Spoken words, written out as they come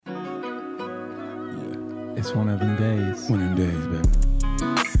It's one of them days. One of them days, baby.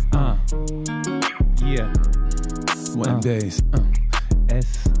 Yeah. One of them days.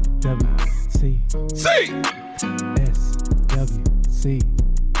 SWC. C! SWC.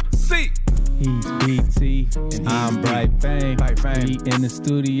 C! He's BT. And I'm Bright Fame. Bright Fame. We in the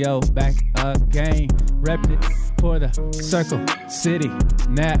studio, back again. Repping it for the Circle City,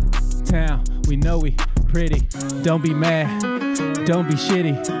 Nap Town. We know we pretty. Don't be mad. Don't be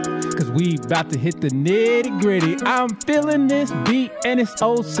shitty. Cause we about to hit the nitty gritty. I'm feeling this beat and it's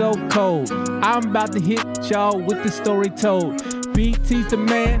oh so cold. I'm about to hit y'all with the story told. BT's the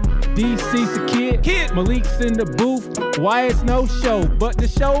man, DC's the kid. Malik's in the booth, why it's no show. But the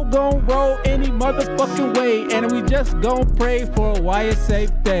show gon' roll any motherfucking way. And we just gon' pray for a why it's safe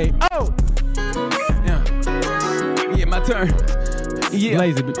day. Oh! Yeah, my turn. Yeah.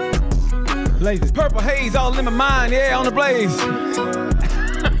 Lazy. Purple haze all in my mind, yeah, on the blaze.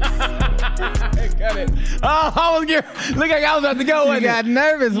 Got it. Oh, I was here. Look like I was about to go. You got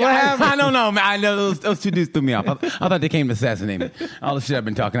nervous. Yeah, What happened? I don't know, man. I know those two dudes threw me off. I thought they came to assassinate me. All the shit I've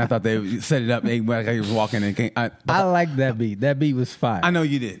been talking, I thought they set it up. They was walking and came. I like that beat. That beat was fire. I know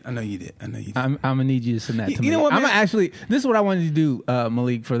you did. I'm gonna need you to send that to me. You know what, I'm man? gonna actually. This is what I wanted to do,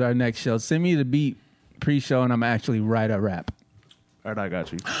 Malik, for our next show. Send me the beat pre-show, and I'm gonna actually write a rap. All right, I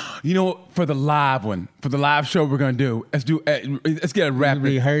got you. You know, for the live show we're gonna do, let's get a rap.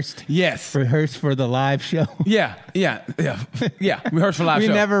 Rehearsed? Yes. Rehearsed for the live show? Yeah. Rehearse for live we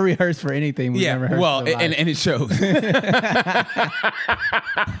show. We never rehearsed for anything. We never rehearsed well, for live. and it shows.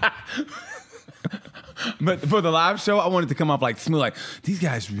 But for the live show, I wanted to come off like smooth, like these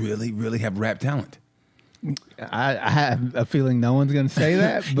guys really, really have rap talent. I have a feeling no one's going to say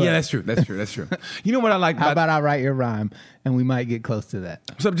that. But Yeah, that's true. You know what I like how about I write your rhyme, and we might get close to that.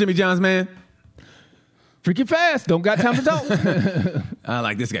 What's up, Jimmy Johns, man? Freaking fast. Don't got time to talk. I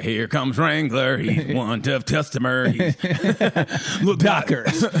like this guy. Here comes Wrangler. He's one tough customer. He's look,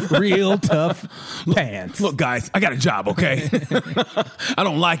 Dockers. Real tough pants. Look, guys, I got a job, okay? I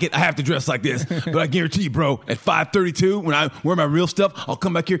don't like it. I have to dress like this. But I guarantee you, bro, at 5:32, when I wear my real stuff, I'll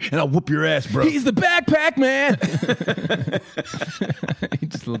come back here and I'll whoop your ass, bro. He's the backpack man. He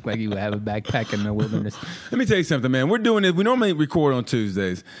just looked like he would have a backpack in the wilderness. Let me tell you something, man. We're doing this. We normally record on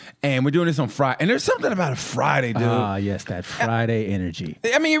Tuesdays, and we're doing this on Friday. And there's something about a Friday, dude. Ah, yes, that Friday energy.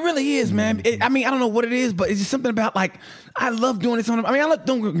 I mean, it really is, man. I don't know what it is, but it's just something about, like, I love doing this don't get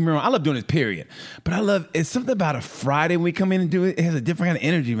me wrong, I love doing this, period. But it's something about a Friday when we come in and do it. It has a different kind of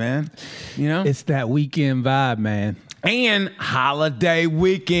energy, man. You know? It's that weekend vibe, man. And holiday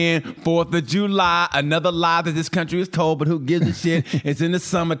weekend, 4th of July, another lie that this country is told, but who gives a shit? It's in the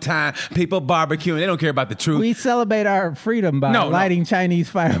summertime. People barbecuing. They don't care about the truth. We celebrate our freedom by lighting Chinese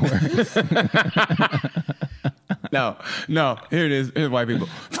fireworks. No. Here it is. Here's white people.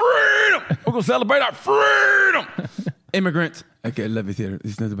 Freedom! We're going to celebrate our freedom! Immigrants. Okay, I love it here.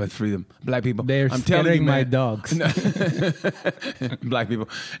 It's not about freedom. Black people. They're scaring my dogs. Black people.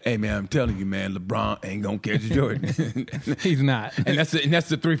 Hey, man, I'm telling you, man, LeBron ain't going to catch Jordan. He's not. And that's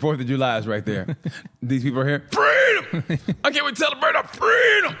the 4th of July's right there. These people are here. Freedom! I can't wait to celebrate our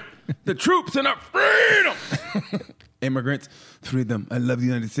freedom! The troops and our freedom! Immigrants, freedom. I love the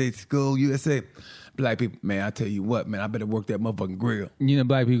United States. Go USA. Black people, man, I tell you what, man, I better work that motherfucking grill. You know,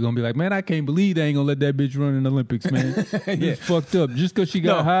 black people gonna be like, man, I can't believe they ain't gonna let that bitch run in the Olympics, man. It's fucked up. Just because she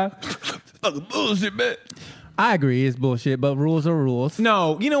got high. Fucking bullshit, man. I agree, it's bullshit, but rules are rules.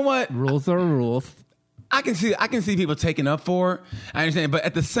 No, you know what? Rules are rules. I can see people taking up for it. I understand, but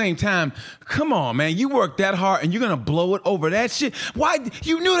at the same time, come on, man, you work that hard and you're gonna blow it over that shit. Why?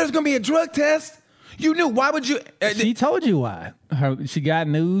 You knew there was gonna be a drug test. You knew. Why would you? She told you why. She got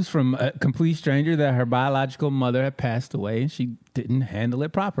news from a complete stranger that her biological mother had passed away, and she didn't handle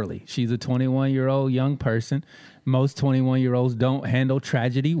it properly. She's a 21-year-old young person. Most 21-year-olds don't handle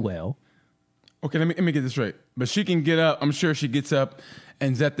tragedy well. Okay, let me get this straight. But she can get up. I'm sure she gets up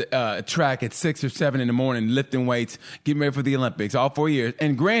and is at the track at 6 or 7 in the morning, lifting weights, getting ready for the Olympics, all 4 years.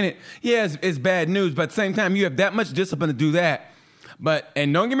 And granted, yeah, it's bad news, but at the same time, you have that much discipline to do that.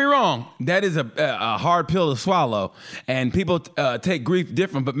 And don't get me wrong, that is a hard pill to swallow, and people take grief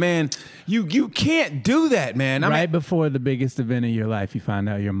different. But man, you can't do that, man. Before the biggest event of your life, you find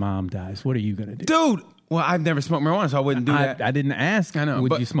out your mom dies. What are you gonna do, dude? Well, I've never smoked marijuana, so I wouldn't do that. I didn't ask. I know.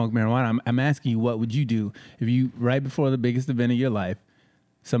 Would you smoke marijuana? I'm asking you, what would you do if you right before the biggest event of your life,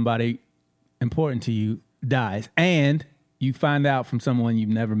 somebody important to you dies, and you find out from someone you've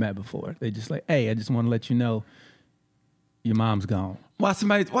never met before? They just like, hey, I just want to let you know. Your mom's gone. Why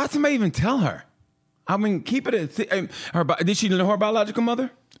somebody even tell her? I mean, keep it. Did she know her biological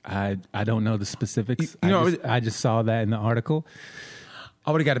mother? I don't know the specifics. I just saw that in the article.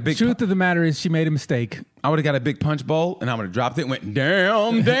 I would have got a big. Truth of the matter is, she made a mistake. I would have got a big punch bowl, and I would have dropped it and went,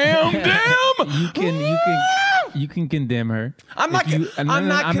 damn. You can condemn her. I'm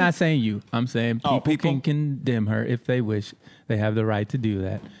not saying you. I'm saying people can condemn her if they wish. They have the right to do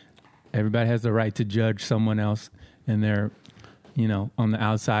that. Everybody has the right to judge someone else, and they're, on the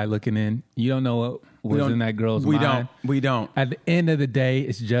outside looking in. You don't know what was in that girl's mind. We don't. At the end of the day,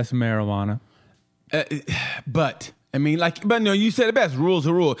 it's just marijuana. But no, you said it best. Rules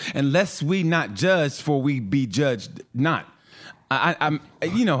are rules. Unless we not judged, for we be judged not. I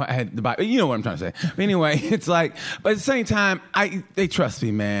had the Bible. You know what I'm trying to say. But anyway, it's like, but at the same time, they trust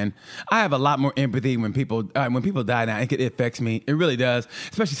me, man. I have a lot more empathy when people die now. It affects me. It really does,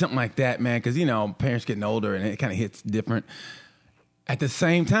 especially something like that, man. Because parents getting older and it kind of hits different. At the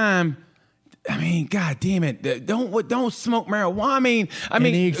same time, God damn it, don't smoke marijuana.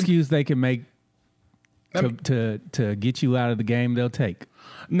 Any excuse they can make to get you out of the game, they'll take.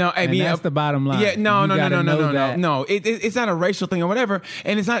 No, that's the bottom line. Yeah, no. It's not a racial thing or whatever,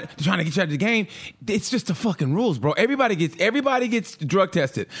 and it's not trying to get you out of the game. It's just the fucking rules, bro. Everybody gets drug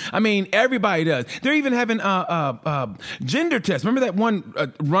tested. Everybody does. They're even having gender tests. Remember that one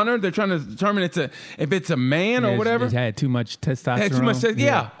runner? They're trying to determine if it's a man or whatever. It had too much testosterone.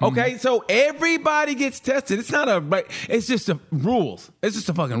 Yeah. Okay, so everybody gets tested. It's not it's just the rules. It's just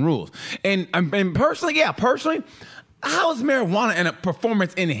the fucking rules. And personally, how is marijuana and a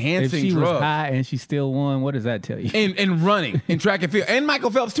performance enhancing drug? If she was high and she still won, what does that tell you? In running, in track and field, and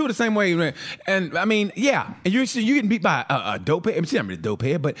Michael Phelps too, the same way. And and you getting beat by a dope head. She's not really a dope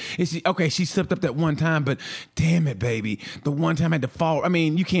head, but she slipped up that one time. But damn it, baby, the one time I had to fall.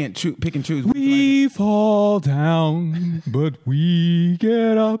 You can't pick and choose. We fall down, but we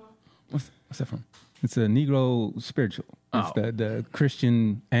get up. What's that from? It's a Negro spiritual. It's the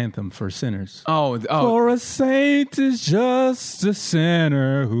Christian anthem for sinners. Oh. For a saint is just a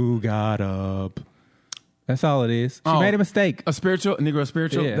sinner who got up. That's all it is. She made a mistake. A Negro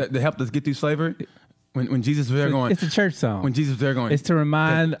spiritual that helped us get through slavery? When Jesus was there going... It's a church song. When Jesus was there going... It's to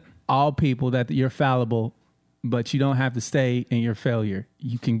remind all people that you're fallible, but you don't have to stay in your failure.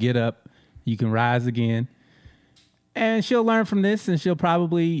 You can get up. You can rise again. And she'll learn from this, and she'll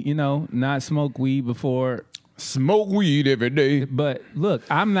probably, not smoke weed before... Smoke weed every day. But look,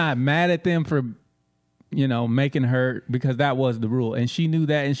 I'm not mad at them for, making her, because that was the rule. And she knew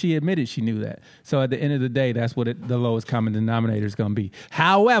that, and she admitted she knew that. So at the end of the day, that's what the lowest common denominator is going to be.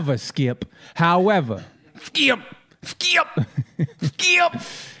 However, Skip. It's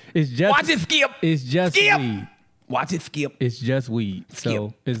just... Watch it, Skip. It's just Skip. weed. Watch it, Skip. It's just weed.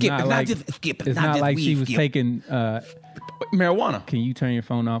 So it's Skip. not like... It's not like she was taking... marijuana. Can you turn your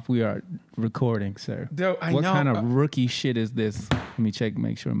phone off? We are recording, sir. What kind of rookie shit is this? Let me check,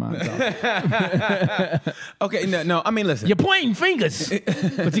 make sure mine's off. Okay, no. Listen. You're pointing fingers,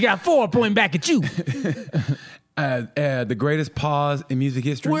 but you got 4 pointing back at you. The greatest pause in music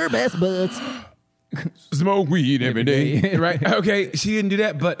history. We're best buds. Smoke weed every day. Right? Okay, she didn't do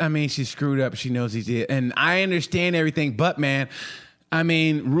that, but she screwed up. She knows he did. And I understand everything, but man,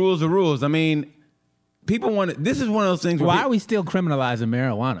 rules are rules. People want to, this is one of those things. Why are we still criminalizing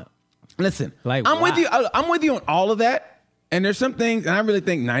marijuana? Listen, I'm with you. I'm with you on all of that. And there's some things, and I really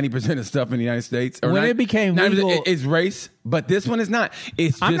think 90% of stuff in the United States, when it became legal, is race. But this one is not.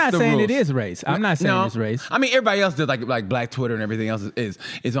 It's just I'm not saying rules. It is race. I'm not saying it's race. Everybody else does like Black Twitter and everything else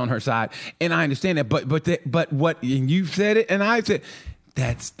is on her side, and I understand that. But what you said it, and I said.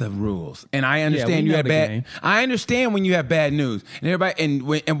 That's the rules, and I understand you have bad. Game. I understand when you have bad news, and everybody,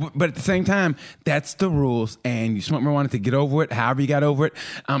 but at the same time, that's the rules. And you smoke marijuana to get over it. However you got over it,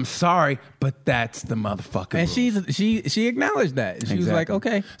 I'm sorry, but that's the motherfucker. And rules. she acknowledged that. She was like,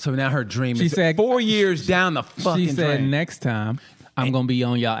 okay. So now her dream. She said 4 years down the fucking. She said next time. I'm going to be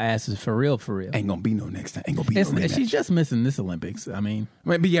on y'all asses for real, for real. Ain't going to be no next time. Ain't going to be no rematch. She's just missing this Olympics.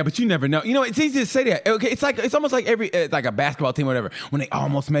 But you never know. It's easy to say that. Okay, it's almost like like a basketball team or whatever. When they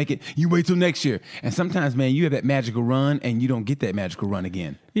almost make it, you wait till next year. And sometimes, man, you have that magical run and you don't get that magical run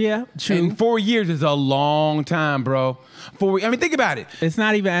again. Yeah, true. And 4 years is a long time, bro. Think about it. It's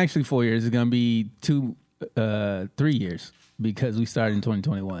not even actually 4 years. It's going to be 3 years. Because we started in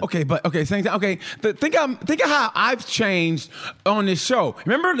 2021. Same time. Okay, think of how I've changed on this show.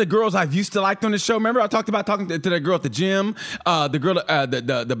 Remember the girls I used to like on this show? Remember I talked about talking to that girl at the gym, the girl,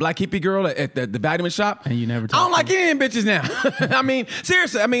 the black hippie girl at the vitamin shop. And you never. I don't like any of them bitches now.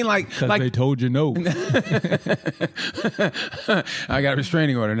 Seriously. Because they told you no. I got a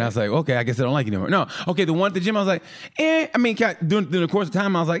restraining order, and I was like, okay, I guess I don't like you anymore. No, okay, the one at the gym, I was like, during the course of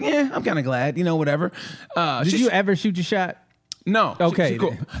time, I was like, I'm kind of glad, whatever. Did you ever shoot your shot? No. Okay.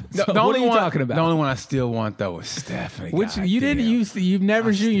 Cool. So The what only are you one, talking about? The only one I still want though is Stephanie. Which God you didn't damn. use. You've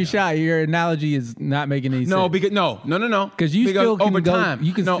never shoot your shot. Your analogy is not making any No, sense. because no. 'Cause you still can over go- time.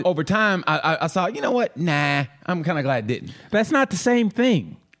 you can no st- over time. I saw. You know what? Nah. I'm kind of glad I didn't. That's not the same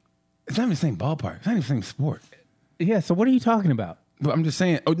thing. It's not even the same ballpark. It's not even the same sport. Yeah. So what are you talking about? But I'm just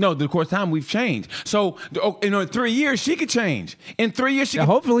saying. Oh no, of course, time we've changed. So in 3 years she could change. In 3 years she Yeah,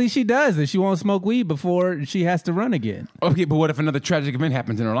 could. hopefully she does, and she won't smoke weed before she has to run again. Okay, but what if another tragic event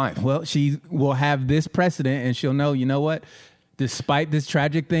happens in her life? Well, she will have this precedent, and she'll know. You know what? Despite this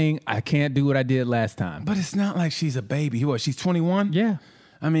tragic thing, I can't do what I did last time. But it's not like she's a baby. What? She's 21. Yeah,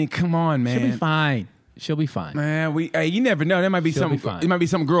 I mean, come on, man. she'll be fine. She'll be fine. Man, you never know. There might be She'll some. be fine. There might be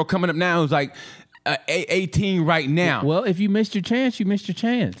some girl coming up now who's like 18 right now. Well, if you missed your chance, you missed your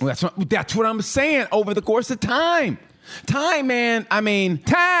chance. Well, that's what I'm saying. Over the course of time, man. I mean,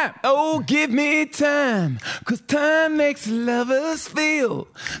 Time. oh, give me time, 'cause time makes lovers feel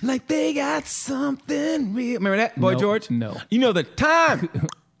like they got something real. Remember that, Boy No, George? no. You know the time,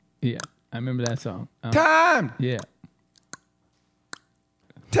 Yeah, I remember that song. time, Yeah.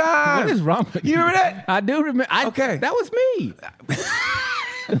 time. What is wrong with You remember that? I do remember. Okay. That was me.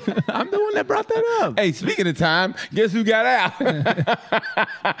 I'm the one that brought that up. Hey, speaking of time, guess who got out?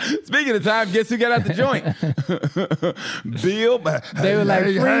 Speaking of time, guess who got out the joint? Bill. They were like,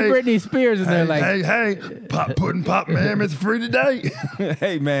 free Britney Spears, and they're like, hey, pop pudding, pop ma'am, it's free today.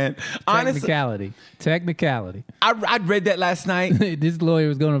 Hey, man. Honestly, technicality. I read that last night. This lawyer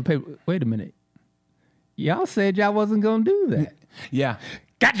was going to pay. Wait a minute. Y'all said y'all wasn't going to do that. Yeah.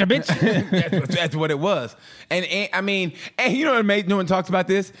 Gotcha, bitch. That's what it was. And I mean, and you know what made no one talks about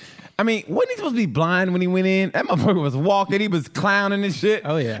this? I mean, wasn't he supposed to be blind when he went in? That motherfucker was walking, he was clowning and shit.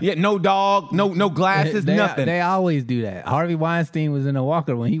 Oh, yeah. Yeah, no dog, no glasses, nothing. They always do that. Harvey Weinstein was in a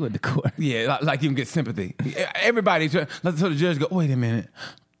walker when he went to court. Yeah, like you can get sympathy. Everybody, so the judge go, wait a minute.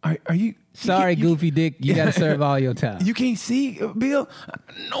 Are you? Sorry, goofy dick. You got to serve all your time. You can't see, Bill?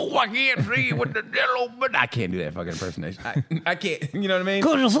 No, I can't see with the yellow, but I can't do that fucking impersonation. I can't. You know what I mean?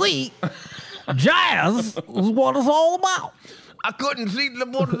 Couldn't see. Jazz is what it's all about. I couldn't see the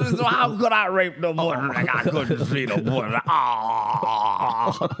boy, so how could I rape the boy? Like I couldn't see the boy.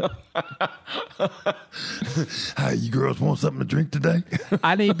 Hey, you girls want something to drink today?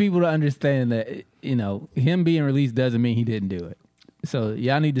 I need people to understand that, him being released doesn't mean he didn't do it. So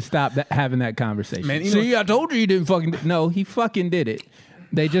y'all need to stop having that conversation. Man, See, I told you he didn't fucking. No, he fucking did it.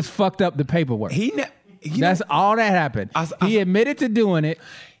 They just fucked up the paperwork. That's all that happened. He admitted to doing it.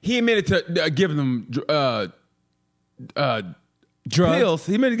 He admitted to giving them Drugs. pills.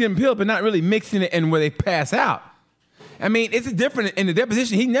 He admitted to giving pills, but not really mixing it and where they pass out. I mean, it's different in the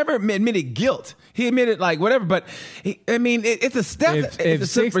deposition. He never admitted guilt. He admitted like whatever, but it's a step. If it's a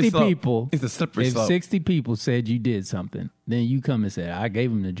slippery 60 slope. people, It's a slippery if slope. 60 people said you did something, then you come and say, I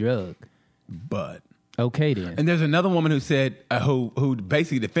gave him the drug. But Okay, then. and there's another woman who said who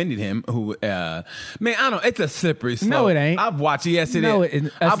basically defended him. Who man, I don't know. It's a slippery slope. No, it ain't. I've watched it. Yes, it No, is.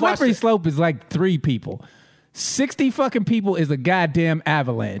 a I've watched slippery it. slope is like 3 people. 60 fucking people is a goddamn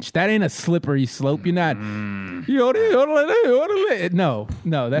avalanche. That ain't a slippery slope. You're not. No,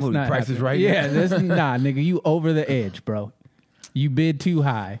 that's What, not. Price is happening. Right? Yeah, that's nah, nigga. You over the edge, bro. You bid too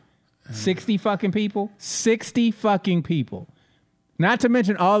high. 60 fucking people. 60 fucking people. Not to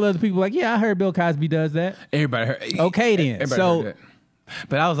mention all the other people. Like, yeah, I heard Bill Cosby does that. Everybody heard. Okay, then. Everybody So heard that.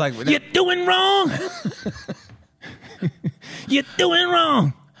 But I was like, you're doing wrong. You're doing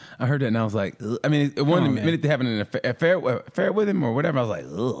wrong. I heard that and I was like, ugh. I mean, it wasn't a minute to having an affair with him or whatever. I was like,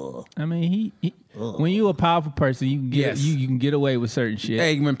 ugh. I mean, he when you a powerful person, you can get Yes. you can get away with certain shit.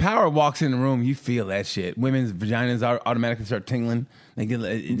 Hey, when power walks in the room, you feel that shit. Women's vaginas automatically start tingling. They get,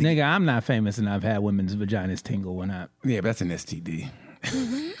 Nigga, I'm not famous and I've had women's vaginas tingle when I. yeah, but that's an STD.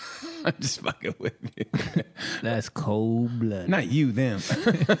 I'm just fucking with you. That's cold blood. Not you, them.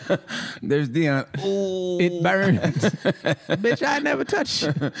 There's Dion. Ooh. It burns. Bitch, I never touched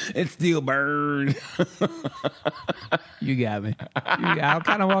you. It still burns. You got me. I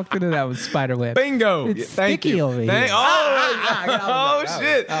kind of walked into that with spider web. Bingo. It's Yeah, thank sticky you. over here. Oh,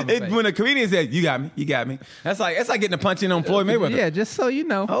 shit. I was like- When a comedian says, you got me. That's like getting a punch in on Floyd Mayweather. Yeah, just so you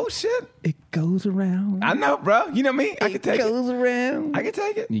know. Oh, shit. It goes around. I know, bro. You know me. I can take it. goes around. I can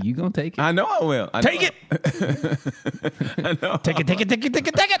take it. You gonna take it? I know I will. Take it. I know. Take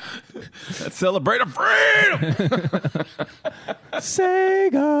it. Let's celebrate our freedom.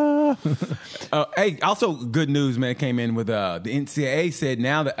 Sega. Hey, also good news, man, came in with the NCAA said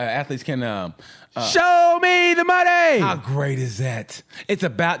now that athletes can Show me the money. how great is that? It's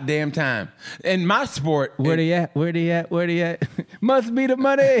about damn time. In my sport, Where they at? Where they at? Where they at? Must be the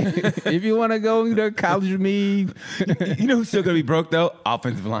money. If you want to go to college with me. you know who's still gonna be broke though?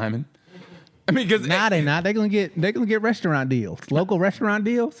 Offensive linemen. I mean, because Nah, they not. They're gonna get restaurant deals. Local restaurant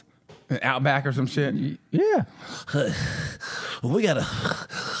deals. Outback or some shit. Yeah. We gotta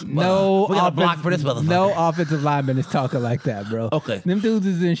No, we gotta block for this motherfucker. No offensive lineman is talking like that, bro. Okay. Them dudes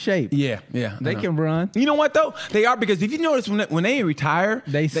is in shape. Yeah. I They know. can run. You know what though? They are, because if you notice when they retire,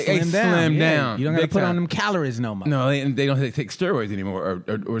 They slim down. Slim Yeah. down. You don't got to big put on time. them calories no more. No, they don't take steroids anymore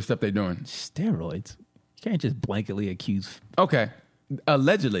or stuff they're doing. Steroids. You can't just blanketly accuse. Okay.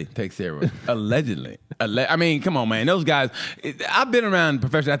 Allegedly take steroids. Allegedly. I mean, come on, man. Those guys, I've been around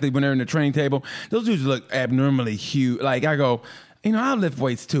professional athletes when they're in the training table. Those dudes look abnormally huge. Like, I go, you know, I lift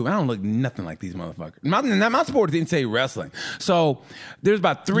weights too. I don't look nothing like these motherfuckers. My sport didn't say wrestling. So there's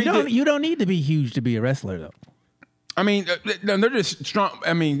about three. You don't need to be huge to be a wrestler, though. I mean, they're just strong.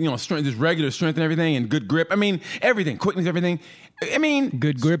 I mean, you know, strength, just regular strength and everything, and good grip. I mean, everything, quickness, everything. I mean,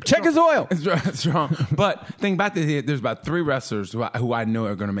 Good grip. Check his oil. it's strong. But think about this here. There's about three wrestlers who I know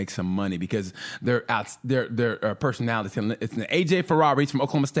are going to make some money because their personalities. It's AJ Ferrari. He's from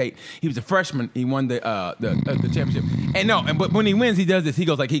Oklahoma State. He was a freshman. He won the championship. But when he wins, he does this. He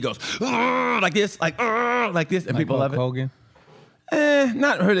goes like this, like this, and people love it. Hogan.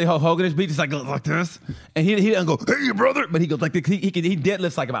 Not really Hulk Hogan, but he just like goes like this, and he doesn't go, "Hey, brother," but he goes like this. He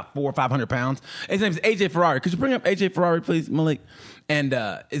deadlifts like about 400 or 500 pounds. His name is AJ Ferrari. Could you bring up AJ Ferrari, please, Malik? And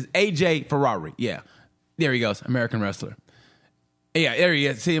is AJ Ferrari? Yeah, there he goes, American wrestler. Yeah, there he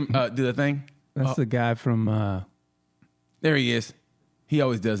is. See him do the thing. That's the guy from. There he is. He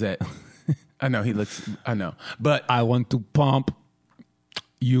always does that. I know he looks. I know, but I want to pump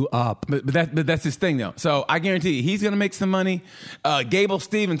you up. But that's his thing though. So I guarantee you, he's gonna make some money. Gable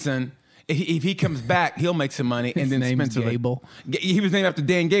Stevenson, if he comes back, he'll make some money. And His then name's Spencer Gable. He was named after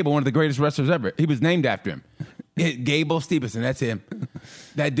Dan Gable, one of the greatest wrestlers ever. He was named after him. Gable Stevenson, that's him.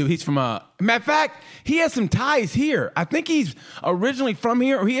 That dude, he's from matter of fact, he has some ties here. I think he's originally from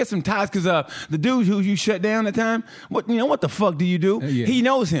here, or he has some ties because the dude who you shut down at the time, what the fuck do you do? Yeah. He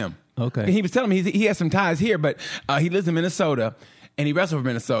knows him. Okay. And he was telling me he has some ties here, but he lives in Minnesota. And he wrestled for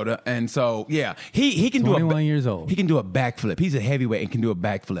Minnesota, and so yeah, he can do 21 years old. He can do a backflip. He's a heavyweight and can do a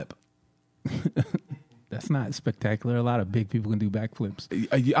backflip. That's not spectacular. A lot of big people can do backflips.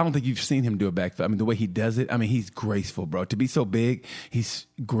 I don't think you've seen him do a backflip. I mean, the way he does it. I mean, he's graceful, bro. To be so big, he's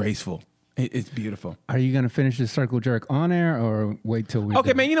graceful. It's beautiful. Are you going to finish the circle jerk on air or wait till we?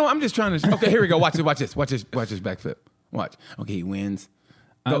 Okay, man. You know, I'm just trying to. Okay, here we go. Watch this. Watch this backflip. Watch. Okay, he wins.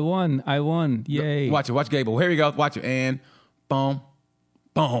 I won. Yay! Watch it. Watch Gable. Here we go. Watch it. And boom,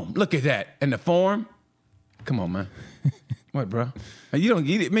 boom. Look at that. And the form. Come on, man. What, bro? You don't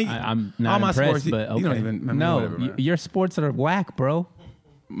get it. I'm not all my impressed, sports, but okay. you don't even. No, whatever, man. your sports are whack, bro.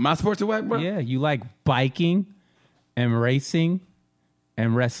 My sports are whack, bro. Yeah, you like biking and racing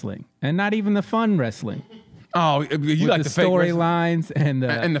and wrestling, and not even the fun wrestling. Oh, you With like the the fake wrestling? storylines and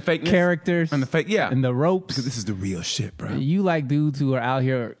And the fakeness? characters And the fake, yeah. and the ropes. Because this is the real shit, bro. You like dudes who are out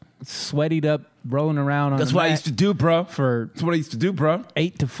here sweatied up, rolling around on That's the what I mat used to do, bro. for That's what I used to do, bro.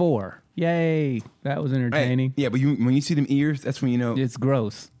 8 to 4. Yay, that was entertaining. Yeah, but when you see them ears, that's when you know. It's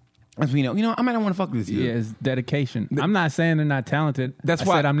gross. That's when you know. I might not want to fuck with this dude. Yeah, it's dedication. I'm not saying they're not talented. That's I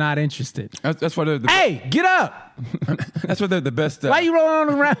why- said I'm not interested. That's why they're the. Hey, get up! That's why they're the best. Why you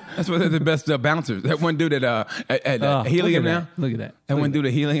rolling around? That's why they're the best bouncers. That one dude at Oh, Helium look at now. that. Look at that. That Look one at dude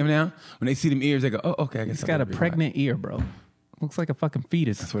at Helium now. When they see them ears, they go, "Oh, okay." I guess It's got a pregnant ear, bro. Looks like a fucking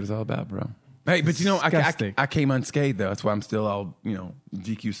fetus. That's what it's all about, bro. Hey, but you know, Disgusting. I came unscathed though. That's why I'm still all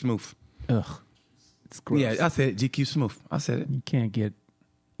GQ smooth. Ugh, it's gross. Yeah, I said it. GQ smooth. I said it. You can't get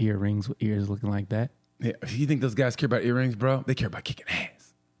earrings with ears looking like that. Yeah, you think those guys care about earrings, bro? They care about kicking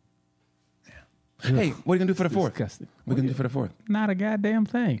ass. Yeah. Hey, what are you gonna do for the fourth? Disgusting. What are you gonna do for the fourth? Not a goddamn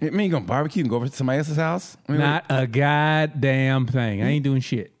thing. I mean, you gonna barbecue and go over to somebody else's house? I mean, Not a goddamn thing. I ain't doing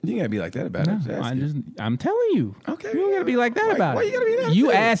shit. you gotta be like that about it. Just ask you. I'm telling you. Okay, You don't gotta be like that why- about why it. you gotta be that You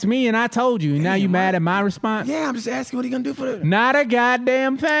too? asked me and I told you. And now you mad at my response? Yeah, I'm just asking what are you gonna do for the. Not a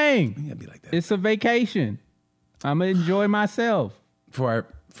goddamn thing. You gotta be like that. It's a vacation. I'm gonna enjoy myself. Before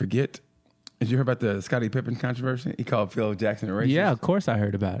I forget, did you hear about the Scottie Pippen controversy? He called Phil Jackson a racist. Yeah, of course I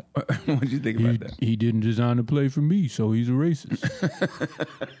heard about it. What did you think about that? He didn't design to play for me, so he's a racist.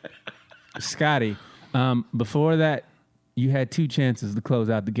 Scotty, before that, you had 2 chances to close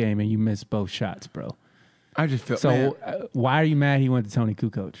out the game and you missed both shots, bro. I just felt So why are you mad he went to Tony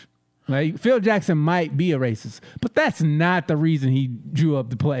Kukoc? Like Phil Jackson might be a racist, but that's not the reason he drew up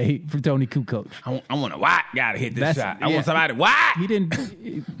the play for Tony Kukoc. I want a white guy to hit this That's- shot. I yeah. want somebody white. He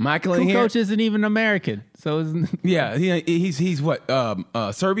didn't. Michael in here. Kukoc isn't even American, so it's Yeah, he's what?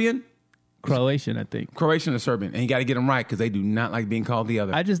 Serbian, Croatian, I think. Croatian, or Serbian, and you got to get them right because they do not like being called the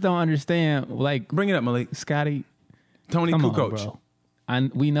other. I just don't understand. Like Bring it up, Malik. Scotty, Tony come Kukoc. on,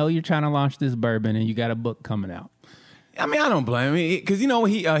 bro. We know you're trying to launch this bourbon, and you got a book coming out. I mean, I don't blame him because you know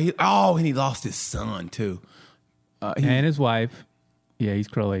and he lost his son too. And his wife. Yeah, he's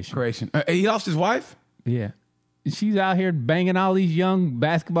Croatian. Croatian. He lost his wife. Yeah. She's out here banging all these young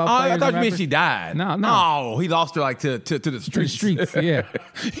basketball Oh, players. I thought and you meant rappers. she died. No. He lost her like to the To the streets. streets, yeah.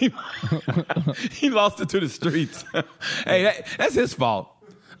 he lost her to the streets. Hey, that's his fault.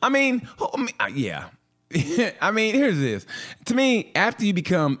 I mean, yeah. I mean, here's this. To me, after you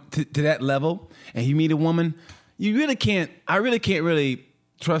become to that level and you meet a woman, you really can't. I really can't really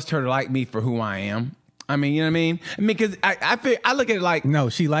trust her to like me for who I am. I mean, you know what I mean? I mean, because I look at it like. No,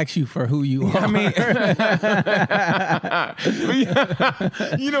 she likes you for who you are. I mean,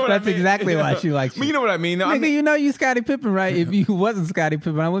 you know what That's I mean? exactly why she likes you. You know what I mean? No, I Nigga, mean, you know you Scottie Pippen, right? If you wasn't Scottie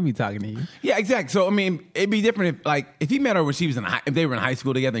Pippen, I wouldn't be talking to you. yeah, exactly. So I mean, it'd be different if you met her when she was if they were in high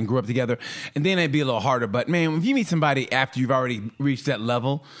school together and grew up together, and then it'd be a little harder. But man, if you meet somebody after you've already reached that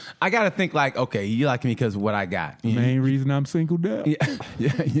level, I got to think like, okay, you like me because of what I got. You know? Main reason I'm single now.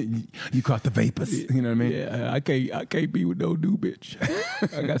 Yeah, you caught the vapors. You know what I mean? Yeah, I can't be with no new bitch.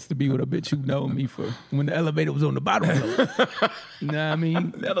 I got to be with a bitch who know me for when the elevator was on the bottom floor. You know what I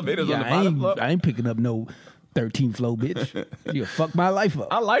mean? The elevator's on the bottom floor. I ain't picking up no 13th floor bitch. You'll fuck my life up.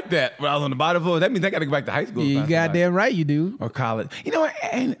 I like that. When I was on the bottom floor, that means I got to go back to high school. You goddamn right you do. Or college. You know what?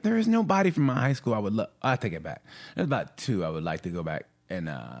 And there is nobody from my high school I would love. I take it back. There's about two I would like to go back and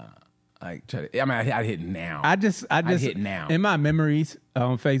like try to. I mean, I'd hit now. I just hit now. In my memories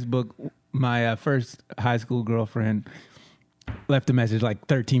on Facebook, my first high school girlfriend left a message like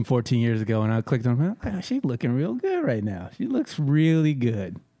 13, 14 years ago, and I clicked on her. Oh, she's looking real good right now. She looks really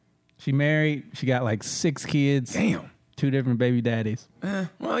good. She married. She got like 6 kids. Damn. 2 different baby daddies,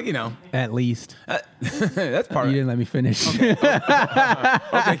 Well, you know, at least. that's part You of it. didn't let me finish.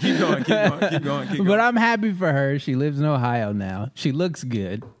 Okay, keep going. But I'm happy for her. She lives in Ohio now. She looks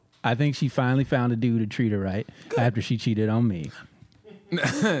good. I think she finally found a dude to treat her right after she cheated on me.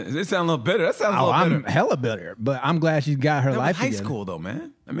 This sounds a little bitter. That sounds a Oh, little I'm bitter. hella bitter, but I'm glad she's got her That was life high together. school though,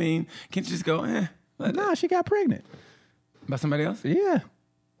 man. I mean, can't you just go, No, she got pregnant. by somebody else? Yeah,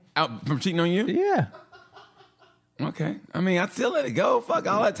 Out from cheating on you? yeah. Okay. I mean, I'd still let it go. Fuck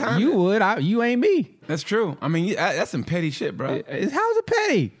all that time. You would. You ain't me. That's true. I mean, that's some petty shit, bro. How's it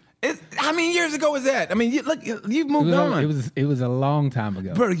petty? How many years ago was that? I mean, look, you've moved on. It was a long time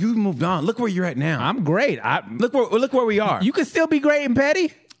ago. Bro, you've moved on. Look where you're at now. I'm great. Look where we are. You can still be great and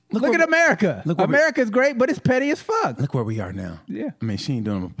petty. Look where at we- America. look where we- America's great, but it's petty as fuck. Look where we are now. Yeah. I mean, she ain't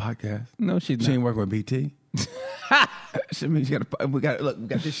doing a podcast. No, she's She ain't not. working with BT. I mean, we got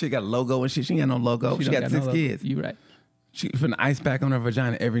this shit got a logo and shit. She ain't got no logo. She don't got no 6 love. kids. You right. She put an ice pack on her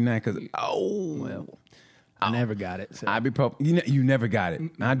vagina every night because I never got it. So. I'd be you never got it.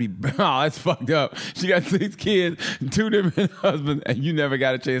 I'd be that's fucked up. She got 6 kids, 2 different husbands, and you never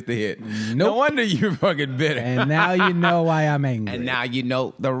got a chance to hit. No Nope. wonder you're fucking bitter. And now you know why I'm angry. And now you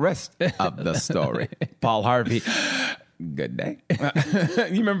know the rest of the story. Paul Harvey. Good day.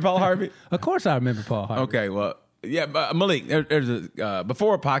 You remember Paul Harvey? Of course I remember Paul Harvey. Okay, well, yeah, but Malik, there's a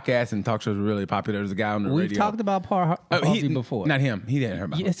before podcasts and talk shows were really popular. There's a guy on the We've radio. talked about Paul Harvey before. Not him. He didn't hear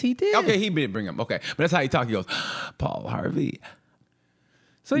about him. Yes, he did. Okay, he did bring him. Okay, but that's how he talked. He goes, Paul Harvey.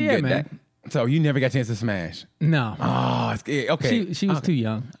 So yeah, Good man. day. So you never got a chance to smash. No. Oh, it's, okay. She was Okay. too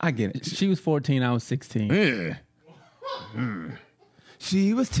young. I get it. She was 14, I was 16.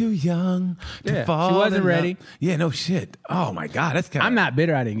 She was too young to Yeah, fall. she wasn't in love. ready. Yeah, no shit. Oh my God, that's kind of. I'm not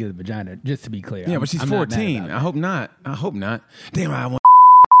bitter I didn't get a vagina, just to be clear. Yeah, but she's I'm not mad 14. about I hope not. I hope not. Damn, I want.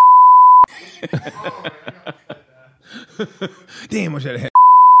 Damn, I should have had.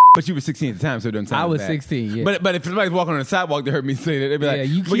 But you were 16 at the time, so it doesn't sound I as was bad. 16, yeah. But if somebody's walking on the sidewalk, they heard me say that. They'd be Yeah, like,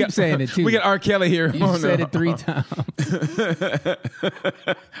 you "We keep saying it, too. We got R. Kelly here. You Oh, said no. it 3 times.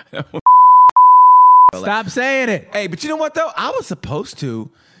 Stop saying it. Hey, but you know what though? I was supposed to.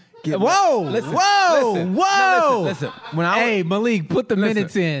 Get Whoa, listen, whoa, listen. whoa. No, listen. When I was, Hey, Malik, put the Listen,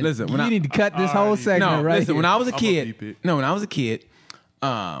 minutes in. listen, when you I- need to cut this whole segment no, right listen. here. When I was a I'ma kid, beep it. no, when I was a kid, it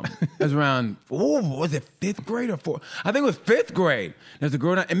was around. Was it 5th grade or 4th? I think it was 5th grade. There's a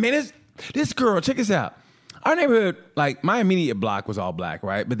girl, and man, this girl. Check this out. our neighborhood, like my immediate block was all black,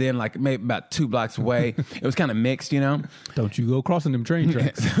 right? But then like maybe about 2 blocks away, it was kind of mixed, you know? Don't you go crossing them train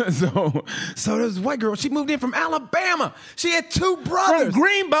tracks. so there's a white girl. She moved in from Alabama. She had 2 brothers. From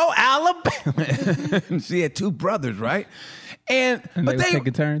Greenbow, Alabama. She had 2 brothers, right? And they but were they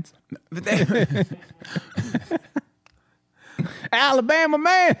taking turns. but they Alabama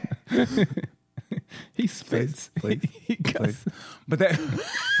man. He spits. Please. He goes. but they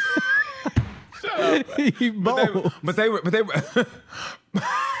He bold. but they were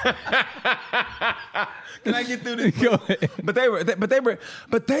Can I get through this? Go ahead. But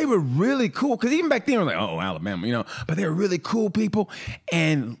they were really cool because even back then we were like, oh, Alabama, you know. But they were really cool people,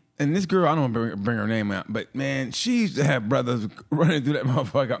 and this girl, I don't want to bring her name out, but man, she used to have brothers running through that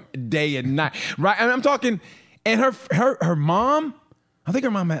motherfucker day and night, right? And I'm talking, and her mom, I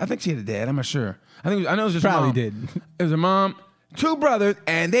think she had a dad. I'm not sure. I know it was just her Probably mom. did. It was her mom. 2 brothers,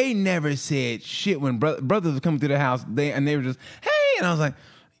 and they never said shit when brothers were coming through the house. They were just, hey, and I was like,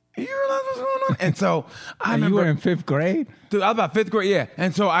 you realize what's going on? And so I And remember, you were in 5th grade? dude, I was about 5th grade, yeah.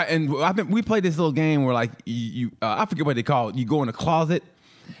 And so I think we played this little game where like I forget what they call it. You go in a closet,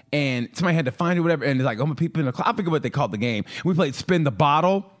 and somebody had to find it, whatever. And it's like, oh, my people in the closet. I forget what they called the game. We played spin the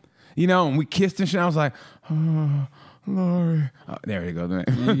bottle, you know, and we kissed and shit. I was like, oh. Lori. Oh, there you go.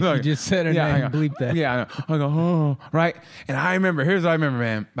 You just said her name. Bleep that. Yeah, I go, oh, right. And here's what I remember,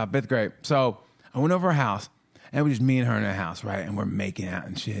 man, about 5th grade. So I went over her house, and it was just me and her in her house, right? And we're making out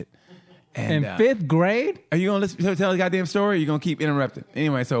and shit. In 5th grade? Are you gonna tell the goddamn story? Or are you gonna keep interrupting?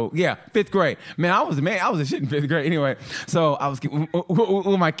 Anyway, so yeah, 5th grade. Man, I was a shit in 5th grade. Anyway, so I was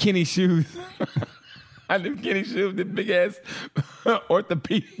with my Kenny shoes. I had them Kenny shoes, the big ass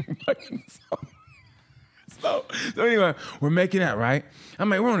orthopedic fucking So anyway, we're making out, right? I'm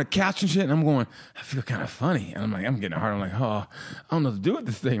like, we're on the couch and shit, and I'm going, I feel kind of funny. And I'm like, I'm getting hard. I'm like, oh, I don't know what to do with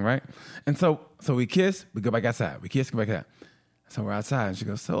this thing, right? And so we kiss, we go back outside. We kiss, go back out. So we're outside, and she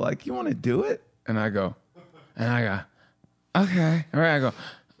goes, so like, you want to do it? And I go, okay. All right, I go,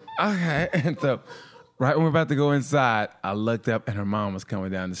 okay. And so right when we're about to go inside, I looked up, and her mom was coming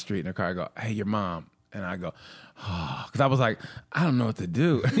down the street in her car. I go, hey, your mom. And I go, oh, because I was like, I don't know what to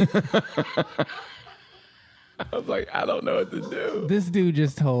do. I was like, I don't know what to do. This dude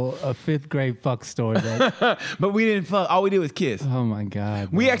just told a 5th grade fuck story. That, But we didn't fuck. All we did was kiss. oh my God.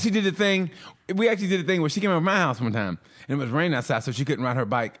 We man. actually did the thing. Where she came over to my house one time, and it was raining outside, so she couldn't ride her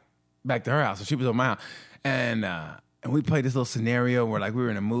bike back to her house. So she was over my house, and we played this little scenario where like we were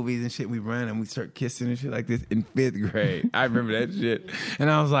in the movies and shit. We run and we start kissing and shit like this in 5th grade. I remember that shit,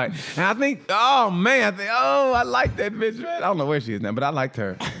 and I was like, and I think, I like that bitch, man. I don't know where she is now, but I liked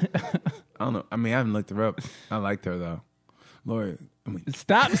her. I don't know. I mean, I haven't looked her up. I liked her though. Lord,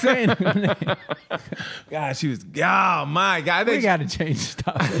 Stop saying her name. God, she was. Oh my God! We got to change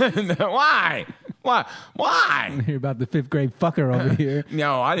stuff. Why? Hear about the 5th grade fucker over here.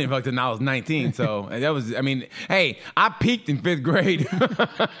 No, I didn't fuck till I was 19. So that was. I mean, hey, I peaked in 5th grade.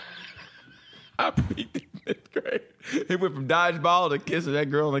 I peaked in 5th grade. It went from dodgeball to kissing that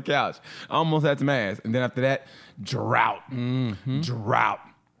girl on the couch. Almost had some ass, and then after that, drought. Mm-hmm. Drought.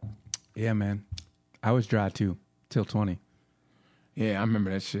 Yeah, man. I was dry too, till 20. Yeah, I remember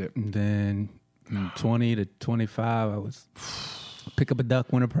that shit. And then from 20 to 25, I was pick up a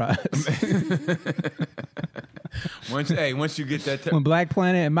duck, win a prize. Once you get that... When Black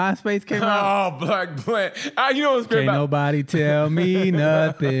Planet and MySpace came out. Oh, Black Planet. You know what's great Can't about... nobody tell me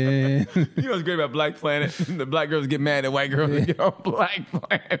nothing. You know what's great about Black Planet? The black girls get mad at white girls that get on Black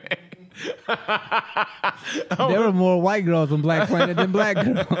Planet. There were more white girls on Black Planet than black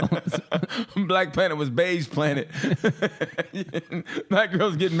girls. Black Planet was beige planet. Black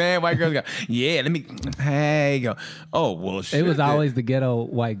girls get mad, white girls go, yeah, let me, hey, go. Oh, well, shit. It was always the ghetto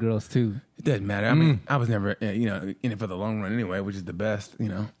white girls too. It doesn't matter. I mean, I was never, in it for the long run anyway, which is the best,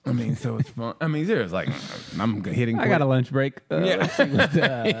 I mean, so it's fun. I mean, seriously, like, I'm hitting. I got a lunch break. Let's see what,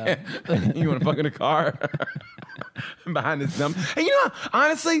 Yeah. You want to fuck in a car? Behind this dumb. And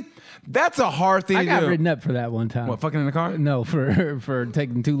honestly, that's a hard thing to do. I got written up for that one time. What, fucking in the car? No, for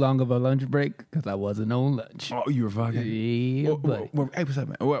taking too long of a lunch break because I wasn't on lunch. Oh, you were fucking? Yeah, buddy. Hey, what's up,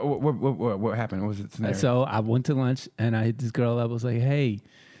 man? What happened? What was it scenario? So I went to lunch and I hit this girl up. I was like, hey,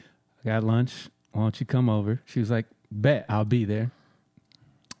 I got lunch. Why don't you come over? She was like, bet, I'll be there.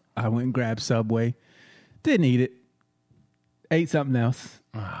 I went and grabbed Subway. Didn't eat it. Ate something else.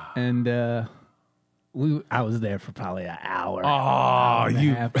 And I was there for probably an hour. Oh, and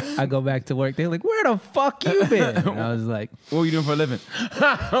a half. I go back to work. They're like, where the fuck you been? And I was like, what were you doing for a living?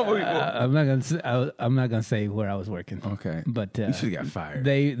 I'm not gonna say where I was working. Okay, but you should have got fired.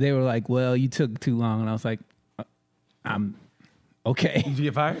 They were like, well, you took too long, and I was like, I'm okay. Did you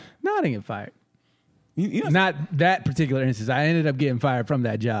get fired? No, I didn't get fired. You know, Not that particular instance. I ended up getting fired from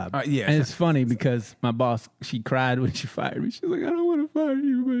that job. Yeah, and it's funny because my boss, she cried when she fired me. She's like, I don't want to fire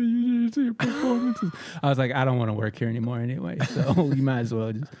you, but you just see your performances. I was like, I don't want to work here anymore anyway. So you might as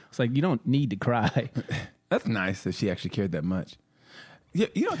well just. It's like you don't need to cry. that's nice that she actually cared that much. Yeah,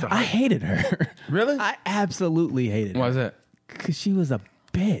 you know. I hated her. Really? I absolutely hated her. Why is that? Because she was a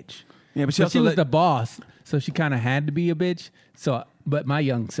bitch. Yeah, but she also was the boss, so she kind of had to be a bitch. So, but my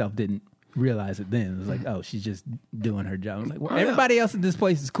young self didn't realize it then. It was like, oh, she's just doing her job. I was like, well, everybody else in this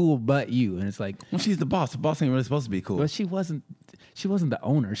place is cool but you. And it's like, Well, she's the boss. The boss ain't really supposed to be cool. well, she wasn't the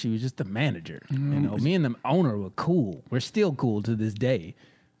owner. She was just the manager. You know, me and the owner were cool. We're still cool to this day.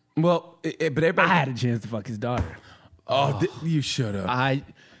 Well, but everybody. I had a chance to fuck his daughter. You should have. I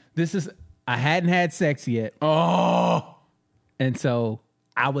hadn't had sex yet. Oh, And so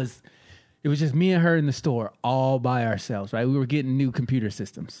it was just me and her in the store all by ourselves, right? We were getting new computer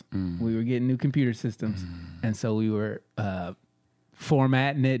systems. And so we were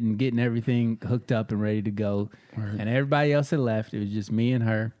formatting it and getting everything hooked up and ready to go. Right. And everybody else had left. It was just me and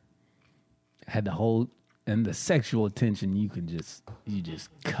her. Had the whole, and the sexual tension, you just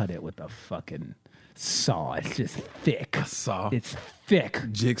cut it with a fucking saw. It's just thick. A saw? It's thick.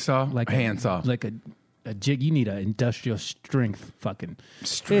 Jigsaw? Like a handsaw? Like a jig. You need an industrial strength fucking.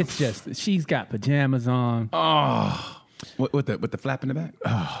 It's just, she's got pajamas on. Oh. With the flap in the back?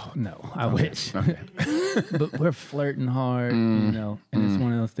 Oh, no. I wish. Okay. But we're flirting hard, you know, and it's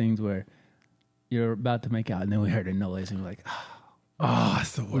one of those things where you're about to make out and then we heard a noise and you're like, oh,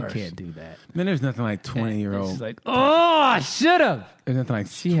 it's the worst. We can't do that. Man, there's nothing like 20-year-old. She's like, oh, I should have. There's nothing like.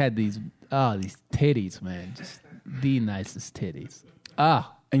 She had these titties, man. Just the nicest titties.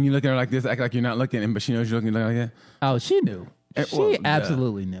 And you look at her like this, act like you're not looking, but she knows you're looking like that. Oh, she knew. She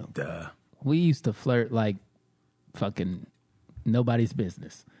absolutely knew. Duh. We used to flirt like fucking nobody's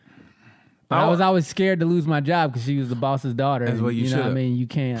business. But I was always scared to lose my job because she was the boss's daughter. That's what you know what I should've. mean? You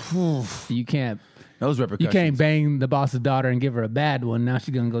can't. Those repercussions. You can't bang the boss's daughter and give her a bad one. Now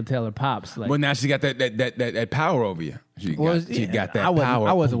she's gonna go tell her pops. Like, Well, now she got that power over you. She got that power.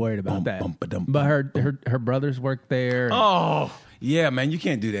 I wasn't worried about that. But her brothers worked there. Oh, yeah, man, you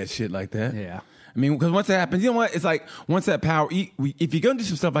can't do that shit like that. Yeah. I mean, because once that happens, you know what? It's like once that power, if you're going to do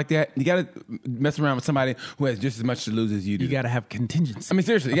some stuff like that, you got to mess around with somebody who has just as much to lose as you do. You got to have contingency. I mean,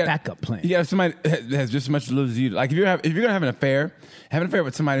 seriously, a backup plan. You got somebody that has just as much to lose as you do. Like if you're going to have an affair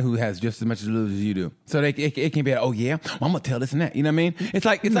with somebody who has just as much to lose as you do. So it can be, oh yeah, well, I'm gonna tell this and that. You know what I mean? It's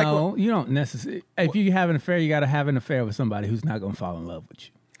like no, you don't necessarily. If you have an affair, you got to have an affair with somebody who's not going to fall in love with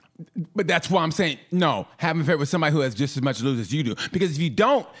you. But that's why I'm saying no. Have an affair with somebody who has just as much to lose as you do. Because if you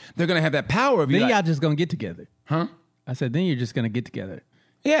don't, they're gonna have that power of you. Then y'all just gonna get together, huh? I said, then you're just gonna get together.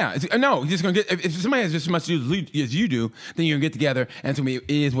 Yeah, no, you're just gonna get. If somebody has just as much to lose as you do, then you're gonna get together, and it's gonna be it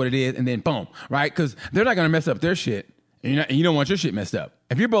is what it is, and then boom, right? Because they're not gonna mess up their shit. And you don't want your shit messed up.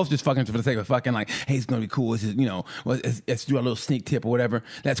 If you're both just fucking for the sake of fucking, like, hey, it's gonna be cool. This is, let's do a little sneak tip or whatever.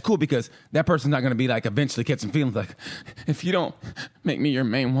 That's cool because that person's not gonna be like eventually catching feelings like, if you don't make me your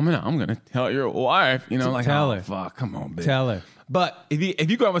main woman, I'm gonna tell your wife. Like, tell oh, her. fuck, come on, bitch. Tell her. But if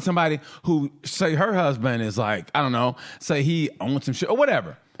you go out with somebody who say her husband is like, I don't know, say he owns some shit or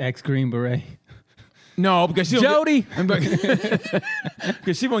whatever. Ex Green Beret. No, because she Jody.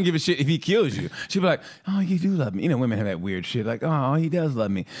 Because she won't give a shit if he kills you. She'll be like, oh, you do love me. Women have that weird shit. Like, oh, he does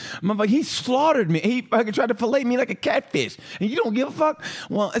love me. I'm like, he slaughtered me. He fucking tried to fillet me like a catfish. And you don't give a fuck?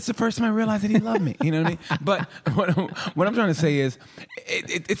 Well, it's the first time I realized that he loved me. You know what I mean? But what I'm trying to say is,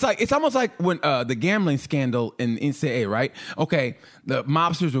 it's almost like when the gambling scandal in NCAA, right? Okay, the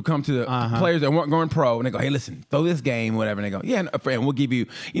mobsters will come to the players that weren't going pro, and they go, hey, listen, throw this game, whatever. And they go, yeah, and we'll give you,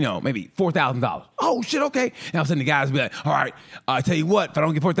 maybe $4,000. Oh, shit, okay. And all of a sudden the guys will be like, all right, I tell you what, if I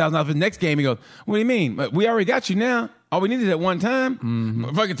don't get $4,000 for the next game, he goes, what do you mean? We already got you now. All we needed at one time.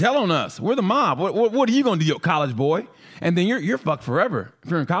 Mm-hmm. Fucking tell on us. We're the mob. What are you going to do, college boy? And then you're fucked forever. If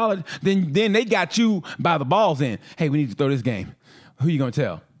you're in college, then they got you by the balls in. Hey, we need to throw this game. Who you going to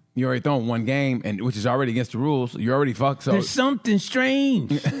tell? You already thrown one game, and which is already against the rules. You're already fucked. So there's something strange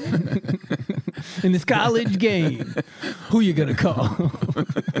in this college game. Who you gonna call?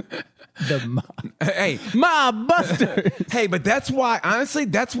 The mob. Hey, mob busters. Hey, but that's why. Honestly,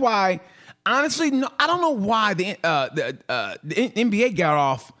 no, I don't know why the NBA got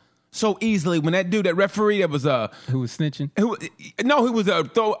off so easily when that dude, that referee, that was who was snitching. Who was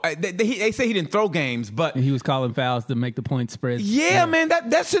throw. They say he didn't throw games, but he was calling fouls to make the point spread. Yeah, man,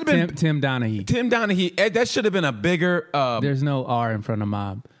 that should have been Tim Donaghy. Tim Donaghy. That should have been a bigger. There's no R in front of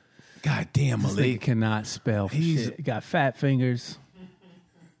mob. God damn, Malik. He cannot spell. Shit. He got fat fingers.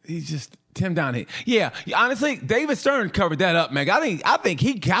 He's just Tim Donaghy. Yeah, honestly, David Stern covered that up, man. I think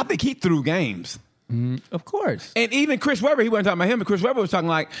he threw games. Of course. And even Chris Webber, he wasn't talking about him, but Chris Webber was talking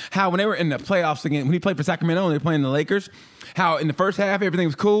like how when they were in the playoffs again, when he played for Sacramento and they were playing the Lakers, how in the first half everything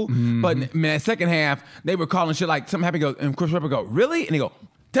was cool, but man, second half they were calling shit like something happened. And Chris Webber go, really? And he go,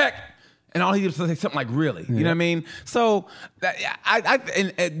 Tech. And all he did was say something like, really? You know what I mean? So,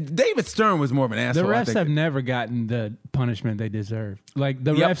 and David Stern was more of an asshole. The refs have never gotten the punishment they deserve. Like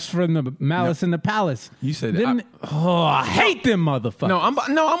the Yep. refs from the Malice in the Palace. You said that. I hate them motherfuckers.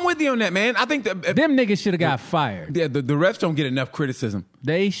 No, I'm with you on that, man. I think that them niggas should have got fired. yeah, the refs don't get enough criticism.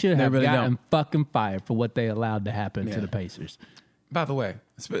 They should have really gotten don't. fucking fired for what they allowed to happen Yeah. to the Pacers. By the way,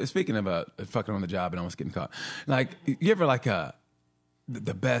 speaking of fucking on the job and almost getting caught, like you ever like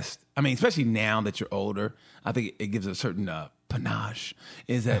the best, I mean, especially now that you're older, I think it gives a certain panache.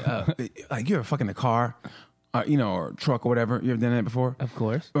 Is that like you're fucking a car, or truck or whatever. You ever done that before? Of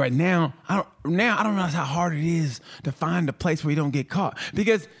course. Right now, I don't realize how hard it is to find a place where you don't get caught.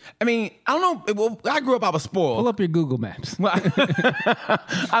 Because I mean, I don't know. Well, I grew up, I was spoiled. Pull up your Google Maps. Well,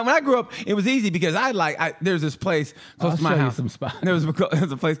 when I grew up, it was easy because there's this place close I'll to my show you house. some spots. There was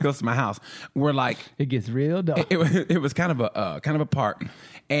a place close to my house where like It gets real dark. it was kind of a park,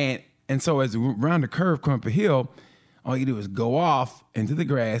 and so as we round the curve coming up a hill, all you do is go off into the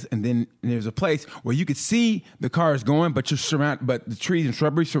grass, and then there's a place where you could see the cars going, but but the trees and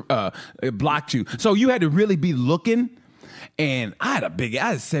shrubbery it blocked you, so you had to really be looking. And I had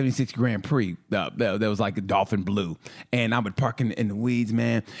a 76 Grand Prix that was like a dolphin blue. And I would park in the weeds,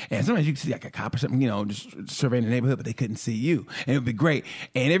 man. And sometimes you could see like a cop or something, just surveying the neighborhood, but they couldn't see you. And it would be great.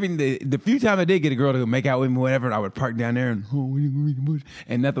 And the few times I did get a girl to make out with me, whatever, I would park down there and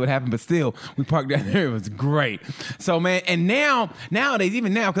nothing would happen. But still, we parked down there. It was great. So, man, and nowadays,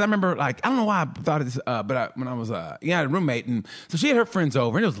 even now, because I remember, like, I don't know why I thought of this, but when I was, I had a roommate, and so she had her friends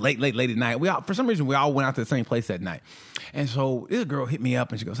over, and it was late at night. For some reason, we all went out to the same place that night. And so this girl hit me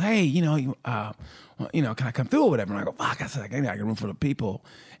up and she goes, hey, can I come through or whatever? And I go, fuck. I said, I got a room full of people.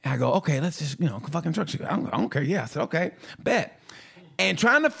 And I go, okay, let's just, fucking truck. She goes, I don't care. Yeah. I said, okay, bet. And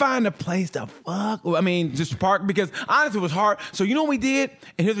trying to find a place to fuck, just park, because honestly, it was hard. So you know what we did?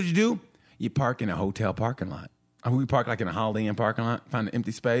 And here's what you do. You park in a hotel parking lot. We parked like in a Holiday Inn parking lot, found an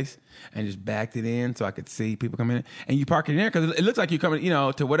empty space, and just backed it in so I could see people coming in. And you park it in there because it looks like you're coming,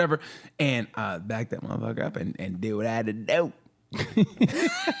 to whatever. And I backed that motherfucker up and did what I had to do.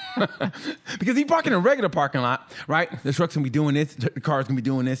 Because you park in a regular parking lot, right? The truck's gonna be doing this, the car's gonna be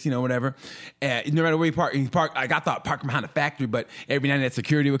doing this, whatever. And no matter where you park, I thought parking behind the factory, but every now and then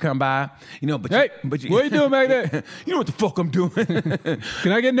security would come by, But Hey, what are you doing back there? You know what the fuck I'm doing?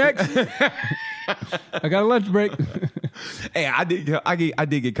 Can I get next? I got a lunch break. Hey, I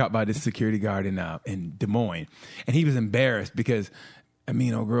did get caught by this security guard in Des Moines, and he was embarrassed because me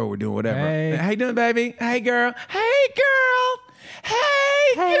and old girl were doing whatever. Hey. How you doing, baby? Hey, girl. Hey, girl.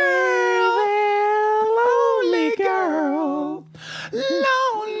 Hey, girl. Lonely girl.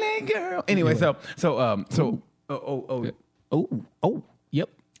 Lonely girl. Anyway, Yep.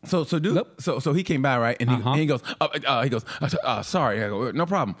 So he came by, right? And he goes, sorry. I go, no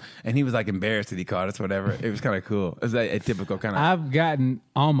problem. And he was like embarrassed that he caught us, whatever. It was kind of cool. It was a typical kind of. I've gotten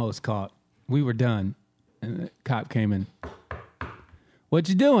almost caught. We were done, and the cop came in. What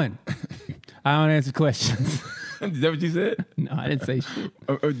you doing? I don't answer questions. Is that what you said? No, I didn't say shit.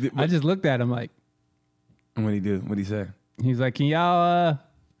 I just looked at him like. And what'd he do? What'd he say? He's like, can y'all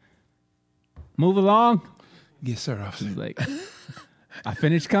move along? Yes, sir, officer. He's like, I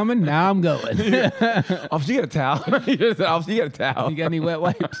finished coming. Now I'm going. Officer, you got a towel? Officer, you got a towel? You got any wet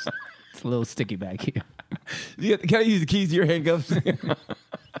wipes? It's a little sticky back here. Can I use the keys to your handcuffs?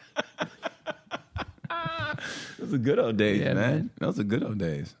 Those are good old days, man. Those are good old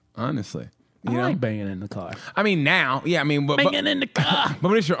days, honestly. I like banging in the car. I mean, now, yeah, Banging in the car. But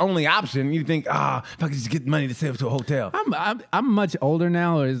when it's your only option, you think, if I could just get money to save to a hotel. I'm much older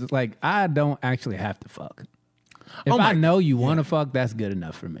now. Or it's like I don't actually have to fuck. If I know you want to fuck, that's good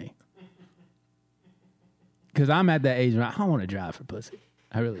enough for me. Because I'm at that age where I don't want to drive for pussy.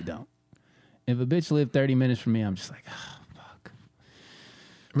 I really don't. If a bitch lived 30 minutes from me, I'm just like, fuck.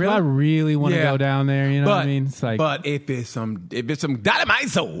 Really? I really want to go down there. You know what I mean? It's like, but if it's some dynamite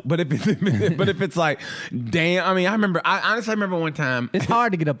soul. But if it's like, damn. I mean, I honestly remember one time. It's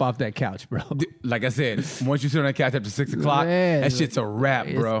hard to get up off that couch, bro. Like I said, once you sit on that couch after 6 o'clock, Man, that shit's a wrap,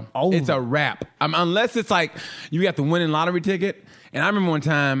 bro. over. It's a wrap. Unless it's like you got the winning lottery ticket. And I remember one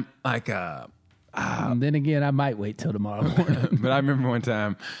time, like, and then again, I might wait till tomorrow morning. but I remember one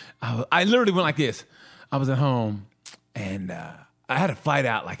time, I literally went like this. I was at home, and I had a flight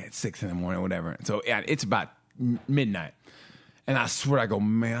out like at 6 in the morning or whatever. So it's about midnight. And I swear, I go,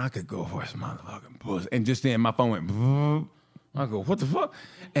 man, I could go for some motherfucking pussy. And just then my phone went, I go, what the fuck?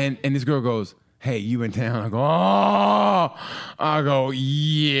 And this girl goes, hey, you in town? I go, oh. I go,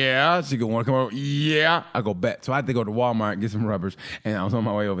 yeah. She go, want to come over? Yeah. I go, bet. So I had to go to Walmart and get some rubbers. And I was on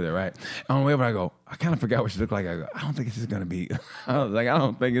my way over there, right? On the way over, I go, I kind of forgot what she looked like. I go, I don't think this is going to be, I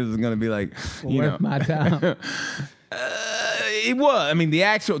don't think this is going to be like, Worth my time. It was. I mean, the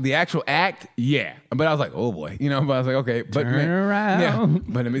actual act, yeah. But I was like, oh boy, but I was like, okay. But Turn around. Yeah.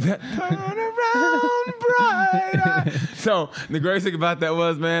 But I mean, turn around, bright. So the greatest thing about that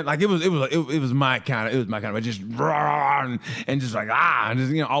was, man, like it was my kind of, but just and just like and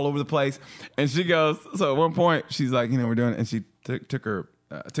just all over the place. And she goes, so at one point she's like, we're doing it, and she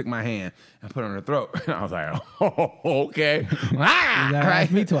took my hand and put it on her throat. And I was like, oh, okay.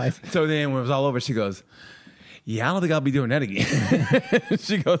 Asked me twice. So then when it was all over, she goes, yeah, I don't think I'll be doing that again.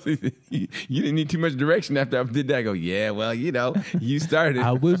 She goes, you didn't need too much direction after I did that. I go, yeah, well, you started.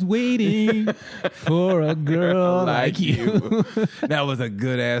 I was waiting for a girl like you. That was a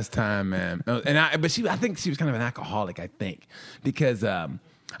good ass time, man. And I think she was kind of an alcoholic, I think, because,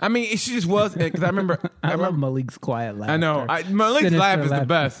 I mean, she just was, because I remember Malik's quiet laughter. I know. Malik's Sinister laugh is the laughter.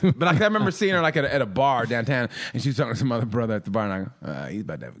 best. But I remember seeing her like at a bar downtown, and she was talking to some other brother at the bar, and I go, he's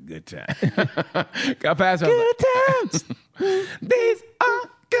about to have a good time. Got past her. Good times. These are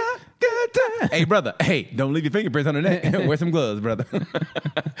good times. Hey, brother. Hey, don't leave your fingerprints on her neck. Wear some gloves, brother.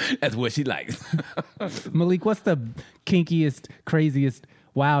 That's what she likes. Malik, what's the kinkiest, craziest,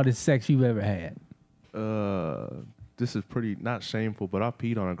 wildest sex you've ever had? This is pretty not shameful, but I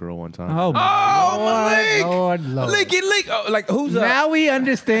peed on a girl one time. Oh, Malik! Lord. Leaky leak. Oh, like who's Now we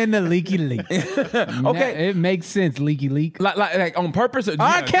understand the leaky leak. Okay. It makes sense, leaky leak. like on purpose? Or,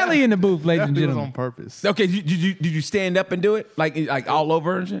 R. Kelly in the booth, ladies and It was gentlemen. on purpose. Okay, did you stand up and do it like all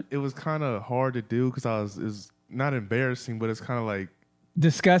over and shit? It was kind of hard to do because it was not embarrassing, but it's kind of like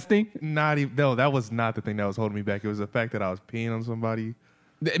Disgusting. not even. No, that was not the thing that was holding me back. It was the fact that I was peeing on somebody.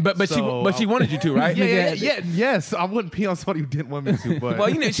 But she wanted you to, right? Yes. I wouldn't pee on somebody who didn't want me to. But Well,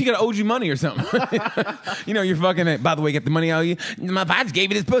 she could have owed you money or something. You're fucking. By the way, get the money out of you. I just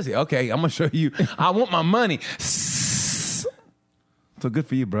gave you this pussy. Okay, I'm gonna show you. I want my money. So good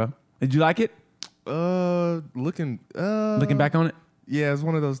for you, bro. Did you like it? looking back on it. Yeah, it's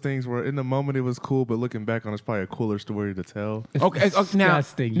one of those things where in the moment it was cool, but looking back on it's probably a cooler story to tell. Okay, now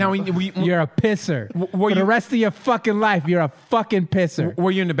Disgusting. you're a pisser. were For the you- rest of your fucking life, you're a fucking pisser.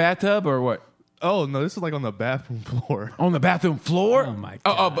 were you in the bathtub or what? Oh no, this is like on the bathroom floor. On the bathroom floor? Oh, my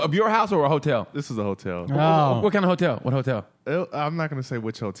God. Of your house or a hotel? This is a hotel. Oh. What kind of hotel? What hotel? I'm not going to say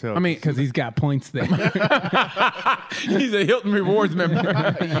which hotel. I mean, Because he's got points there. he's a Hilton Rewards member.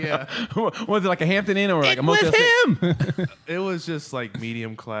 yeah, Was it like a Hampton Inn or like a Motel With 6? him. it was just like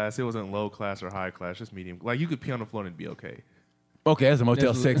medium class. It wasn't low class or high class, just medium. Like you could pee on the floor and it'd be okay. Okay, that's a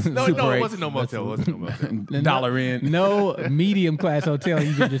Motel 6. No, Super it 8. wasn't no motel. It wasn't no motel. Dollar in. No medium class hotel.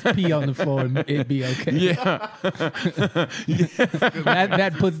 You can just pee on the floor and it'd be okay. Yeah.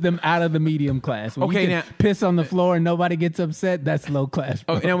 That puts them out of the medium class. When Okay, you can now- piss on the floor and nobody gets upset, that's low class.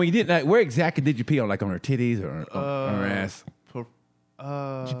 Oh, now when you did that, where exactly did you pee on? Like on her titties or on her ass? Did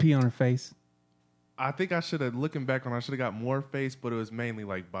you pee on her face? I think I should have, looking back on, I should have got more face, but it was mainly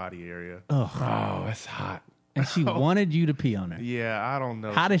like body area. Oh, that's hot. And she wanted you to pee on her. Yeah, I don't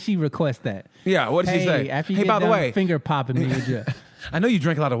know. How did she request that? Yeah, what did she say? After you Hey, get by the done way, finger popping me, would you I know you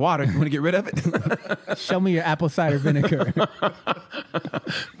drink a lot of water. You want to get rid of it? show me your apple cider vinegar?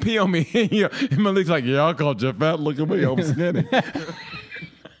 Pee on me. And Malik's like, yeah, I called you fat. Look at me, I'm skinny.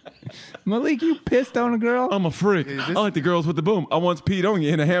 Malik, you pissed on a girl? I'm a freak. I like the girls with the boom. I once peed on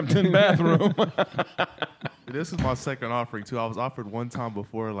you in a Hampton bathroom. This is my second offering too. I was offered one time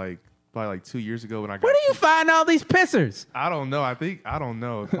before, probably like 2 years ago when I got. Where do you find all these pissers? I don't know. I don't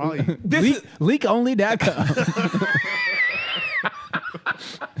know. Probably. Leakonly.com.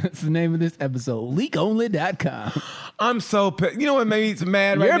 That's the name of this episode. Leakonly.com. I'm so pissed. You know what made me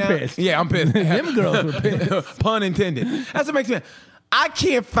mad right You're now? pissed. Yeah, I'm pissed. Them girls were pissed. Pun intended. That's what makes me mad. I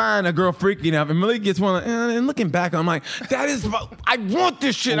can't find a girl freaky enough. And Malik gets one, and looking back, I'm like, I want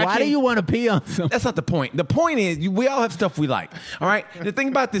this shit. Why do you want to pee on something? That's not the point. The point is, we all have stuff we like. All right? The thing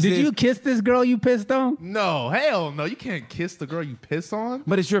about this Did is... you kiss this girl you pissed on? No, hell no. You can't kiss the girl you piss on.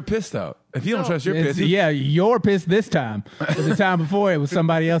 But it's your piss, though. If you don't trust your piss... Yeah, your piss this time. But the time before, it was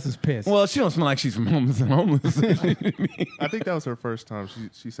somebody else's piss. Well, she don't smell like she's from homeless. I think that was her first time.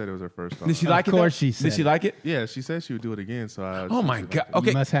 She said it was her first time. Did she like it? Of course though? she said Did she it. like it? Yeah, she said she would do it again. So Oh, my God. You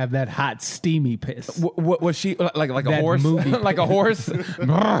Okay. must have that hot, steamy piss. What was she like a That horse? movie. Like a horse?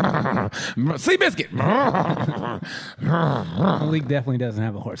 Sea biscuit. Malik definitely doesn't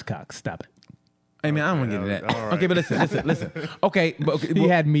have a horse cock. Stop it. Hey man, I don't want to get into that. All right. Okay, but listen. Okay, but He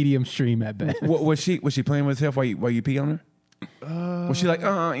had medium stream at best. was she playing with herself while you pee on her? Was she like,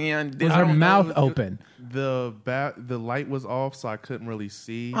 yeah? Was her mouth open? The light was off, so I couldn't really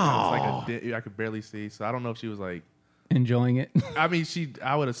see. It was like I could barely see, so I don't know if she was like Enjoying it? I mean,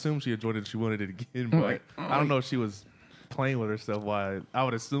 I would assume she enjoyed it. She wanted it again, but I don't know if she was playing with herself. Why? I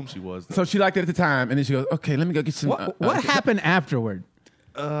would assume she was. So she liked it at the time, and then she goes, "Okay, let me go get some." What happened afterward?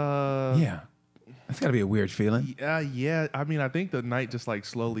 Yeah, that's got to be a weird feeling. Yeah. I mean, I think the night just like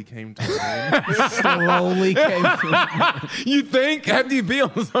slowly came to an end. Slowly came to You think after you be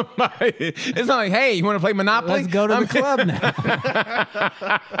on somebody, it's not like, "Hey, you want to play Monopoly? Let's go to the club now.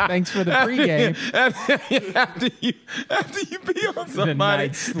 Thanks for the pregame. after you be on The somebody,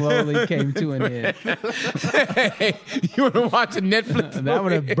 night slowly came to an end. hey, you want to watch a Netflix? That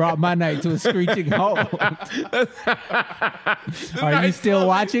would have brought my night to a screeching halt. Are you still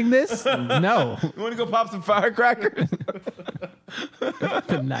watching this? No. You want to go pop some firecrackers?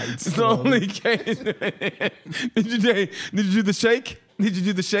 The night Slowly came. Did you do the shake? Did you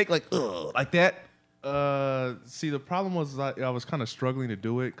do the shake like that? See, the problem was I was kind of struggling to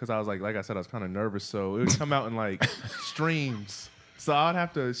do it because I was like I said, I was kind of nervous. So it would come out in like streams. So I'd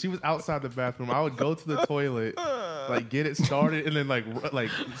have to. She was outside the bathroom. I would go to the toilet, like get it started, and then like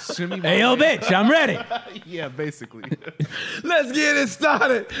shimmy. Hey, yo, bitch, I'm ready. Yeah, basically. Let's get it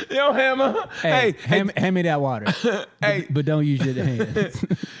started. Yo, Hammer. Hey, hand me that water. Hey. but don't use your hands.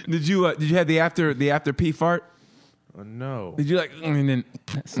 Did you have the after pee fart? No. Did you like and then?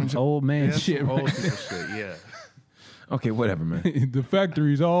 That's some old man That's shit. some old Right? people shit. Yeah. Okay, whatever, man. The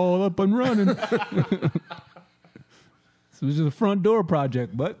factory's all up and running. So this is a front door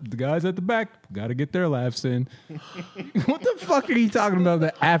project, but the guys at the back got to get their laughs in. What the fuck are you talking about?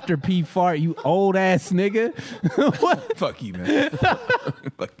 The after pee fart, you old ass nigga. What? Fuck you, man.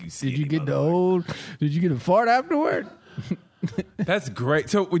 Fuck you. Did you get the old? Did you get a fart afterward? That's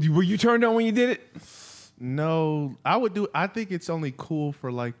great. So, were you turned on when you did it? No, I would do. I think it's only cool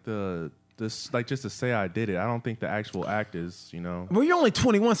for like like just to say I did it. I don't think the actual act is, Well, you're only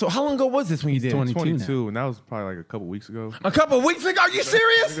 21, so how long ago was this when you did it? 22, and that was probably like a couple weeks ago. A couple of weeks ago? Are you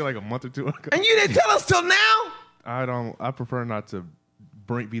serious? Maybe like a month or two ago. And you didn't tell us till now? I prefer not to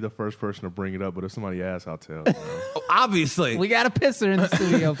be the first person to bring it up, but if somebody asks, I'll tell. Obviously. We got a pisser in the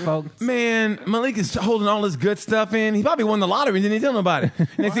studio, folks. Man, Malik is holding all this good stuff in. He probably won the lottery and didn't tell nobody.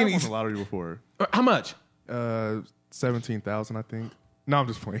 I won the lottery before. How much? 17,000, I think. No, I'm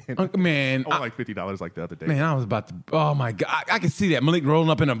just playing. Man, I won like $50 like the other day. Man, I was about to. Oh my God, I can see that Malik rolling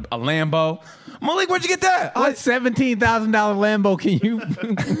up in a Lambo. Malik, where'd you get that? What $17,000 Lambo can you?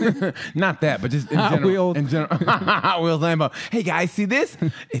 Not that, but just in Hot general. Wheels. In general, Hot Wheels Lambo. Hey guys, see this?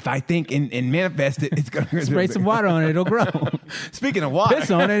 If I think and manifest it, it's gonna Spray some water on it, it'll grow. Speaking of water,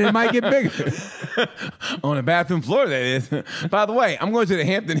 Piss on it, it might get bigger. on the bathroom floor. That is. By the way, I'm going to the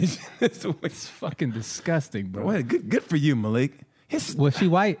Hamptons this week. It's fucking disgusting, bro. Well, good for you, Malik. Was she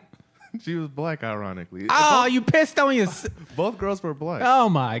white? She was black, ironically. Oh, you pissed on your. Both girls were black. Oh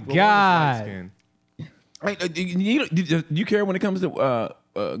my But one was God. light-skinned. Do you care when it comes to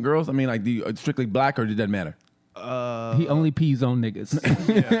girls? I mean, like, do you strictly black or does that matter? He only pees on niggas.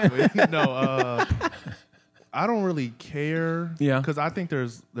 Yeah, no, I don't really care. Yeah. because I think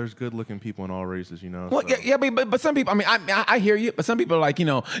there's good looking people in all races. Well, so. yeah, but some people. I mean, I hear you, but some people are like,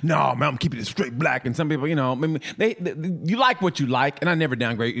 no, man, I'm keeping it straight black, and some people, I mean, they you like what you like, and I never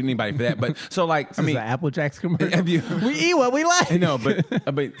downgrade anybody for that. But so like, This is an Apple Jacks commercial. have you? We eat what we like. No,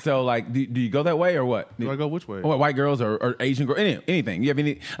 but so like, do you go that way or what? Do I go which way? Or white girls or Asian girls? Anything? You have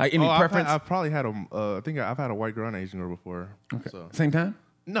any preference? I've probably had I think I've had a white girl and an Asian girl before. Okay. So. Same time?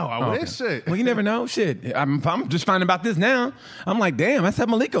 No, I wouldn't. Shit. Well, you never know. Shit, I'm just finding about this now. I'm like, damn, let's have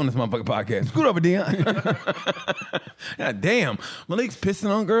Malik on this motherfucking podcast. Scoot over, Dion. God damn, Malik's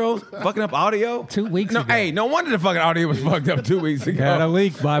pissing on girls, fucking up audio. 2 weeks ago. Hey, no wonder the fucking audio was fucked up 2 weeks ago. Got a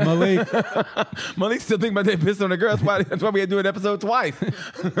leak by Malik. Malik still think about that pissing on the girls. That's why we had to do an episode twice.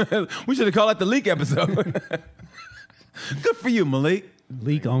 We should have called that the leak episode. Good for you, Malik.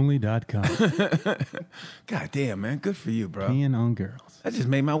 Leakonly.com. God damn, man. Good for you, bro. Peeing on girls. That just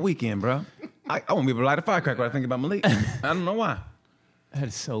made my weekend, bro. I won't be able to light a firecracker when I think about Malik. I don't know why. That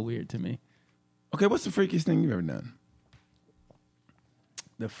is so weird to me. Okay, what's the freakiest thing you've ever done?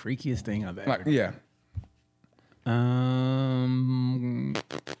 The freakiest thing I've ever. Like, yeah.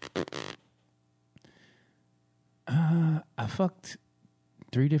 I fucked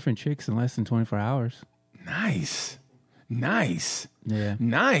 3 different chicks in less than 24 hours. Nice. Yeah.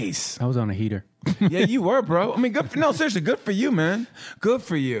 Nice. I was on a heater. Yeah, you were, bro. I mean, seriously, good for you, man. Good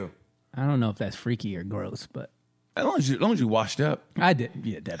for you. I don't know if that's freaky or gross, but As long as you washed up. I did.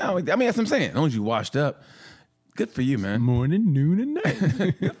 Yeah, definitely. I mean, that's what I'm saying. As long as you washed up. Good for you, man. Morning, noon, and night.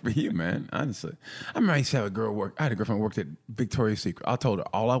 Good for you, man. Honestly, I remember I used to have a girl work. I had a girlfriend who worked at Victoria's Secret. I told her,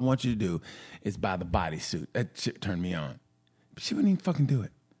 all I want you to do is buy the bodysuit. That shit turned me on. But she wouldn't even fucking do it.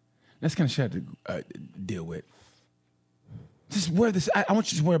 That's the kind of shit I had to deal with. Just wear this. I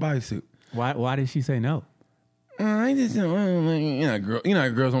want you to wear a bodysuit. Why did she say no? I just don't,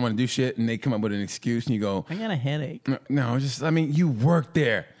 girls don't want to do shit, and they come up with an excuse, and you go, I got a headache. no, you work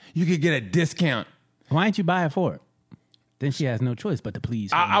there. You could get a discount. Why didn't you buy it for her? Then she has no choice but to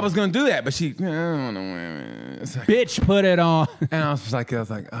please. I was gonna do that, but she, I don't know. It's like, Bitch, put it on. and I was like,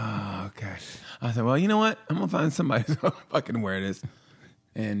 oh, okay. I said, well, you know what? I'm gonna find somebody who's gonna fucking wear this,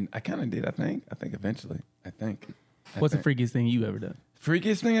 and I kind of did. I think eventually. What's the freakiest thing you ever done?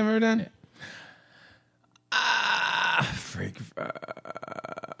 Freakiest thing I've ever done? Yeah.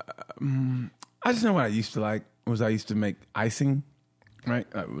 I just know what I used to like was I used to make icing, right?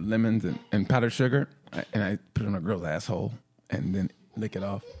 With lemons and powdered sugar, and I put it on a girl's asshole and then lick it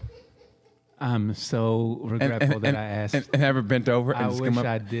off. I'm so regretful that I asked. And have her bent over and I just wish come up.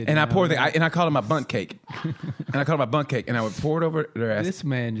 I did And I know pour that. and I call it my bunt cake. And I would pour it over their ass. This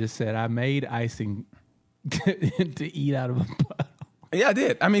man just said I made icing to eat out of a bottle. Yeah, I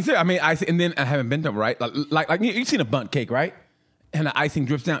did. I mean, icing, and then I haven't bent over, right? Like you've seen a bunt cake, right? And the icing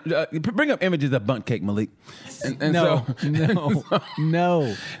drips down. Bring up images of bunt cake, Malik. No.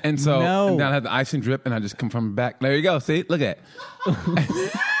 And then I have the icing drip, and I just come from the back. There you go. See, look at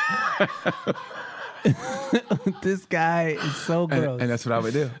it. This guy is so gross. And that's what I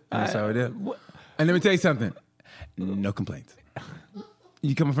would do. That's how I would do. And let me tell you something. No complaints.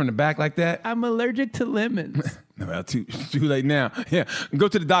 You coming from the back like that? I'm allergic to lemons. No, well, too late now. Yeah, go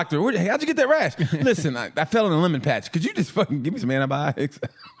to the doctor. Hey, how'd you get that rash? Listen, I fell in a lemon patch. Could you just fucking give me some antibiotics?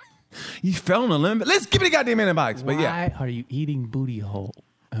 You fell in a lemon. Let's give me the goddamn antibiotics. But yeah, Why are you eating booty hole?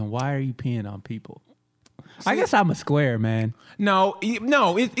 And why are you peeing on people? I guess I'm a square, man. no. You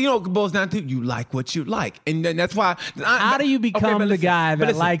know what it boils down to? You like what you like, and then that's why. How do you become the guy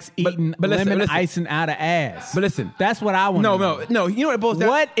that likes eating lemon listen. icing out of ass? But listen, that's what I want. No. You know what it boils down?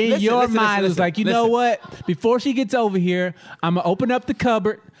 What in your mind is like? You know what? Before she gets over here, I'm gonna open up the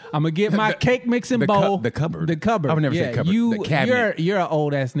cupboard. I'm gonna get my cake mixing bowl. The cupboard. The cupboard. I would never say cupboard. The cabinet. You're an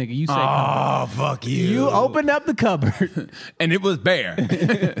old ass nigga. You say oh, fuck you. You opened up the cupboard. And it was bare.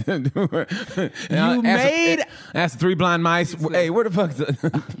 You made... Asked 3 blind mice, hey, where the fuck's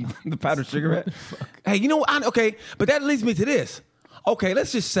the powdered sugar at? Hey, you know what? Okay, but that leads me to this. Okay,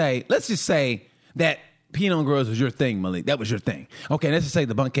 let's just say that peeing on girls was your thing, Malik. That was your thing. Okay, let's just say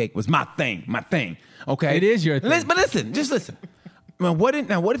the bunt cake was my thing. Okay? It is your thing. But listen, just listen. What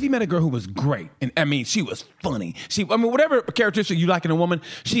if you met a girl who was great? And I mean, she was funny. Whatever characteristic you like in a woman,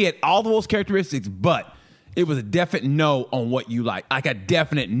 she had all those characteristics, but it was a definite no on what you like. Like a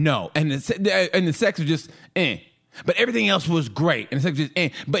definite no. And the sex was just But everything else was great. And the sex was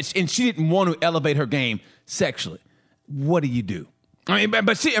just and she didn't want to elevate her game sexually. What do you do? I mean,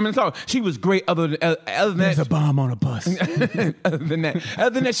 she was great other than that. There's a bomb on a bus. Other than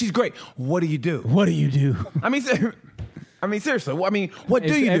that, she's great. What do you do? What do you do? I mean, seriously. What do you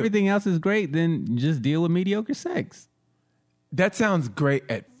do? Everything else is great, then just deal with mediocre sex. That sounds great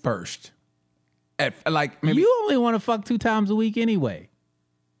at first. Maybe you only want to fuck 2 times a week anyway.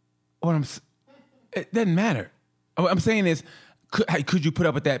 It doesn't matter. What I'm saying is, could you put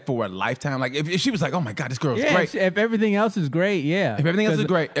up with that for a lifetime? Like if she was like, oh my God, this girl's great. If everything else is great, yeah. If everything else is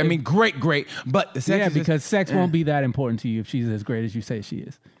great, I mean, great. But the sex is because sex won't be that important to you if she's as great as you say she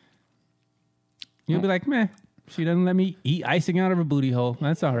is. You'll be like, man, she doesn't let me eat icing out of her booty hole.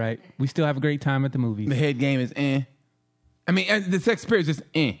 That's all right. We still have a great time at the movies. The head game is I mean, the sex experience is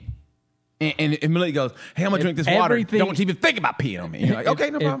And Malik goes, hey, I'm going to drink this water. Don't even think about peeing on me. You're like, okay,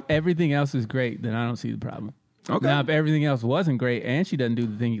 no problem. If everything else is great, then I don't see the problem. Okay. Now, if everything else wasn't great and she doesn't do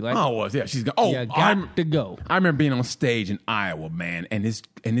the thing you like. Oh, yeah. She's going, you got to go. I remember being on stage in Iowa, man, and these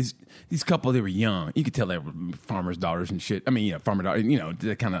couple, they were young. You could tell they were farmers' daughters and shit. I mean, farmer daughters,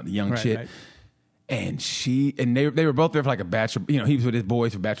 the kind of young shit. Right. And they were both there for like a bachelor. He was with his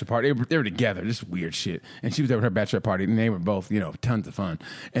boys for bachelor party. They were together, just weird shit. And she was there with her bachelor party, and they were both, tons of fun.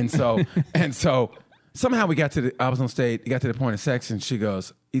 And so somehow I was on stage. It got to the point of sex, and she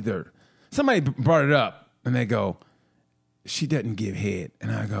goes, either somebody brought it up, and they go, she doesn't give head,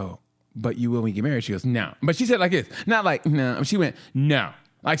 and I go, but you will when you get married. She goes, no. But she said like this, not like no. She went no.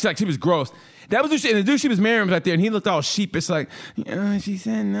 Like she was gross. That was and the dude she was marrying was right there, and he looked all sheepish, like she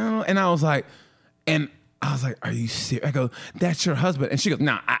said no, and I was like. And I was like, are you serious? I go, that's your husband. And she goes,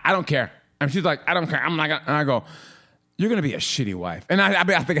 no, I don't care. And she's like, I don't care. I'm not going to. And I go, You're gonna be a shitty wife, and I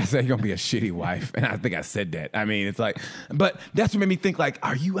think I said you're gonna be a shitty wife, and I think I said that. I mean, it's like, but that's what made me think. Like,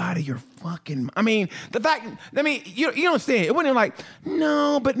 are you out of your fucking? I mean, the fact. I mean, you don't understand. It wasn't like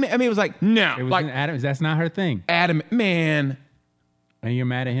no, but I mean, it was like no. It was like Adam. That's not her thing. Adam, man. And you're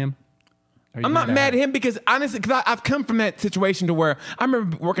mad at him? Or you I'm not mad at him because honestly, because I've come from that situation to where I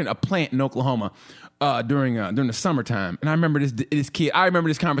remember working at a plant in Oklahoma during the summertime, and I remember this kid. I remember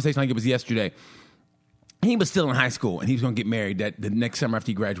this conversation like it was yesterday. He was still in high school, and he was going to get married the next summer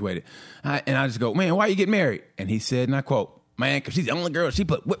after he graduated. And I just go, man, why you get married? And he said, and I quote, man, because she's the only girl, she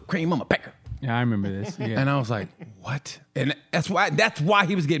put whipped cream on my pecker. Yeah, I remember this. Yeah. And I was like, what? And that's why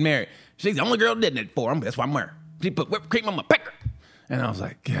he was getting married. She's the only girl that did it for him. That's why I'm married. She put whipped cream on my pecker. And I was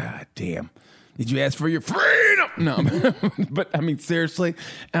like, God damn. Did you ask for your freedom? No. But I mean, seriously.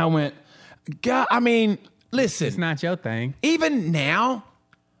 And I went, God, I mean, listen. It's not your thing. Even now,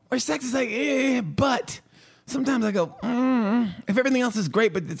 where sex is like, but sometimes I go, if everything else is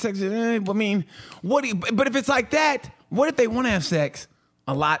great, but the sex is, I mean, but if it's like that, what if they want to have sex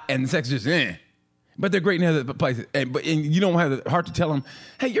a lot and the sex is just, but they're great in other places, and you don't have the heart to tell them,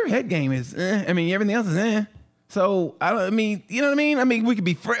 hey, your head game is, I mean, everything else is, So, I mean, you know what I mean? I mean, we could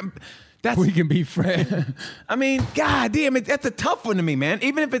be friends. We can be friends. I mean, God damn it, that's a tough one to me, man.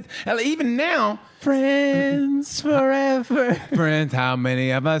 Even now. Friends forever. Friends, how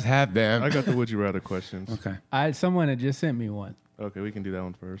many of us have them? I got the would you rather questions. Okay. Someone had just sent me one. Okay, we can do that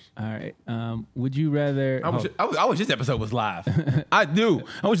one first. All right. Would you rather? I wish this episode was live. I do.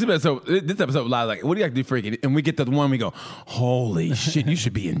 I wish this episode was live. Like, what do you have to do for it? And we get to the one we go, holy shit, you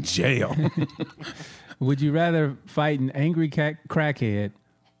should be in jail. Would you rather fight an angry crackhead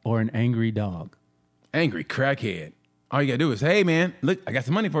or an angry dog? Angry crackhead. All you gotta do is, hey man, look, I got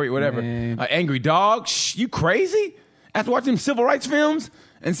some money for you, whatever. Man. Angry dog. You crazy? After watching them civil rights films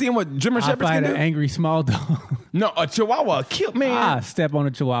and seeing what German I shepherds fight can an do. angry small dog. No, a Chihuahua kill man. Step on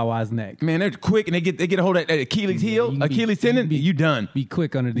a Chihuahua's neck. Man, they're quick and they get a hold of that Achilles heel, Achilles tendon. You done. Be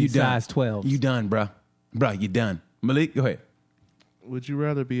quick under these size 12s. You done, bruh. Bruh, you done. Malik, go ahead. Would you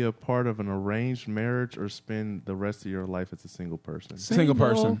rather be a part of an arranged marriage or spend the rest of your life as a single person? Single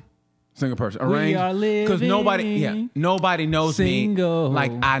person. We are living because nobody knows single. me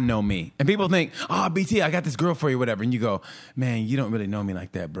like I know me. And people think, oh, BT, I got this girl for you, whatever. And you go, man, you don't really know me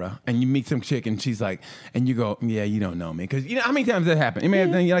like that, bro. And you meet some chick and she's like, and you go, yeah, you don't know me. Because you know how many times that happened? You may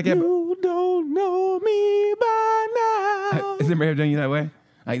have done you like that. You don't know me by now. Has anybody ever done you that way?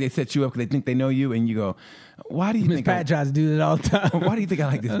 Like they set you up because they think they know you, and you go, why do you Miss think Pat tries to do that all the time. why do you think I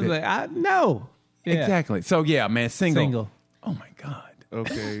like this I was bitch? like, no. Yeah. Exactly. So yeah, man, single. Oh my God.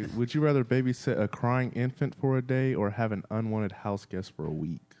 Okay, would you rather babysit a crying infant for a day or have an unwanted house guest for a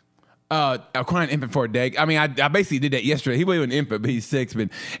week? A crying infant for a day. I mean, I basically did that yesterday. He wasn't an infant, but he's 6.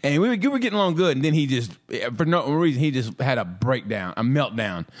 And we were getting along good. And then he just, for no reason, he just had a breakdown, a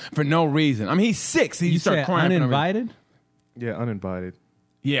meltdown for no reason. I mean, he's 6. He You started said crying. uninvited? Yeah, uninvited.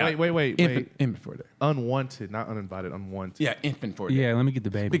 Yeah. Wait. Infant for a day. Unwanted, not uninvited, unwanted. Yeah, infant for a day. Yeah, let me get the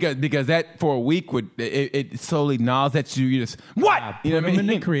baby. Because that for a week would it slowly gnaws at you. You just what? I You know put what I him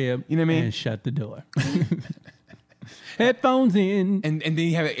mean? in the crib You know what I mean? and shut the door. Headphones in. And then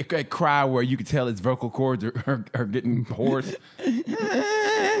you have a cry where you could tell his vocal cords are getting hoarse.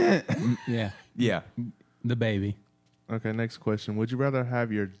 Yeah, Yeah. the baby. Okay, next question. Would you rather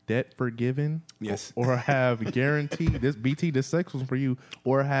have your debt forgiven? Yes. Or have guaranteed, this sex was for you,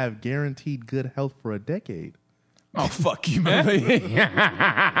 or have guaranteed good health for a decade? Oh fuck you, man.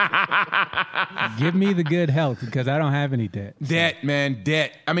 Give me the good health because I don't have any debt. Debt, man,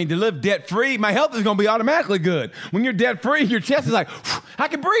 debt. I mean, to live debt free, my health is going to be automatically good. When you're debt free, your chest is like, I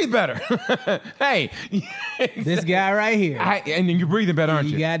can breathe better. Hey, This guy right here. and then you're breathing better, aren't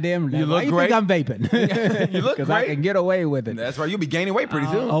you? You goddamn right. You look Why you great. think I'm vaping? You look Because I great. can get away with it. That's right. You'll be gaining weight pretty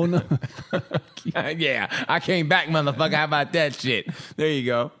soon. Oh no. Yeah, I came back, motherfucker. How about that shit? There you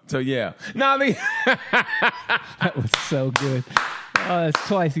go. So yeah, no, I mean, That was so good. Oh, that's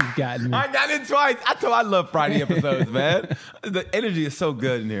twice he's gotten me. I got it twice. I love Friday episodes, man. The energy is so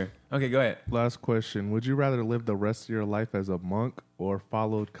good in here. Okay, go ahead. Last question. Would you rather live the rest of your life as a monk or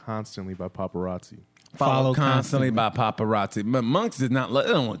followed constantly by paparazzi? Followed constantly by paparazzi, but monks did not. They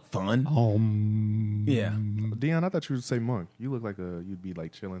don't look fun. Yeah, Dion, I thought you would say monk. You look like you'd be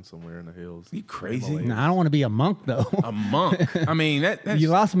like chilling somewhere in the hills. you crazy? No, I don't want to be a monk though. A monk. I mean, that's, You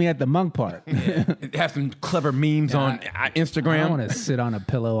lost me at the monk part. have some clever memes on Instagram. I want to sit on a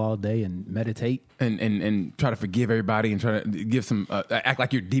pillow all day and meditate. and try to forgive everybody and try to give some act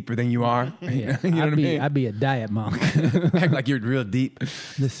like you're deeper than you are. Yeah, You know what I mean? I'd be a diet monk. Act like you're real deep.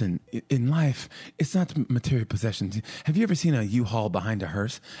 Listen, in life, it's not material possessions. Have you ever seen a U-Haul behind a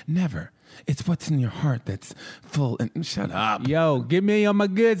hearse? Never. It's what's in your heart that's full. And shut up. Yo, get me on my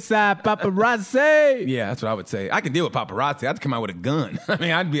good side, paparazzi. Yeah, that's what I would say. I can deal with paparazzi. I'd come out with a gun. I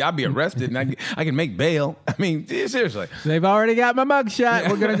mean, I'd be arrested, and I can make bail. I mean, seriously. They've already got my mugshot.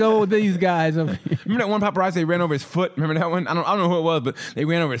 We're gonna go with these guys over here. Remember that one paparazzi? They ran over his foot. Remember that one? I don't know who it was, but they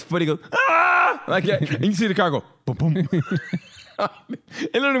ran over his foot. He goes, ah, like that, and you see the car go, boom, boom.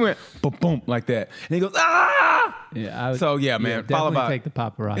 It literally went boom, boom, like that, and he goes, ah. Yeah, I would, So yeah, man, follow definitely by. take the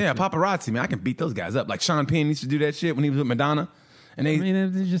paparazzi. Yeah, paparazzi, man. I can beat those guys up. Like Sean Penn used to do that shit when he was with Madonna, and they. I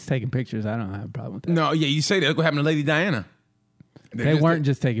mean, they're just taking pictures. I don't have a problem with that. No, yeah, you say that. Look what happened to Lady Diana. They weren't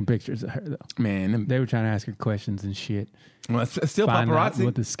just taking pictures of her though. Man, them, They were trying to ask her questions and shit. well, it's still Find out paparazzi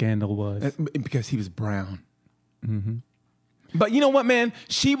what the scandal was. because he was brown. Mm-hmm. But you know what, man?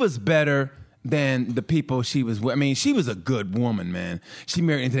 She was better than the people she was with. I mean, she was a good woman, man. She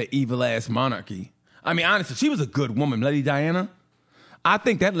married into that evil ass monarchy. I mean, honestly, she was a good woman, Lady Diana. I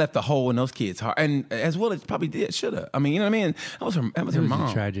think that left a hole in those kids' heart, and as well as probably did, should have. I mean, you know what I mean? That was her. That was her was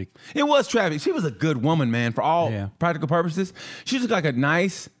mom. tragic. It was tragic. She was a good woman, man. For all Yeah. practical purposes, she looked like a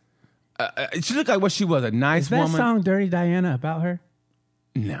nice. She looked like what she was, a nice Is that woman. song "Dirty Diana" about her?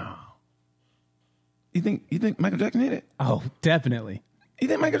 No. You think Michael Jackson hit it? Oh, definitely, You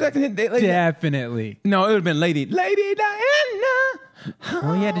think Michael Jackson hit Lady? definitely. No, it would have been Lady Diana.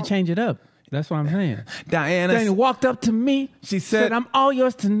 Well, he had to change it up. That's what I'm saying. Diana. Then he walked up to me. She said, "I'm all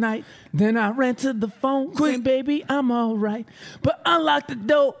yours tonight." Then I ran to the phone, saying, "Baby, I'm all right," but unlocked the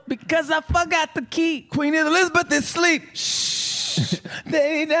door because I forgot the key. Queen Elizabeth is asleep. Shh.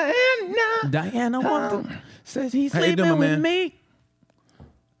 Lady Diana. Diana says he's How you sleeping doing, with man? me.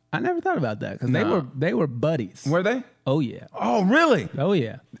 I never thought about that because No. they were buddies. Were they? Oh yeah, Oh, really? oh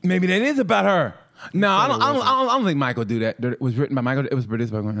yeah. Maybe that is about her. No, I don't think Michael do that. It was written by Michael. It was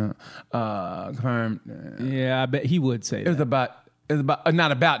produced by confirmed. Yeah, I bet he would say It was that. about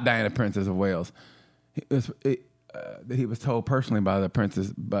not about Diana, Princess of Wales. That he was told personally by the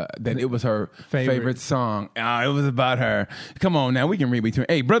princess, but that it was her favorite song. It was about her. Come on, now we can read between.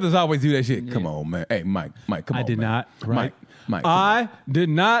 Hey, brothers always do that shit. Come on, man. Hey, Mike, come on. I did man. not write. Mike. I did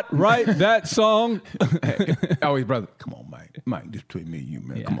not write that song. Hey, always, brother. Come on, Mike, just between me and you,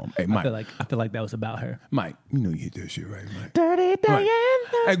 man. Yeah. Come on, hey, Mike. I feel like that was about her. Mike, you know you hit that shit right, Mike. Dirty Diana.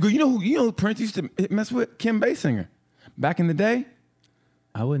 Hey, you know who Prince used to mess with? Kim Basinger, back in the day.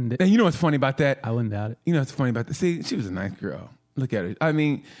 I wouldn't. And you know what's funny about that? I wouldn't doubt it. You know what's funny about that? See, she was a nice girl. Look at her. I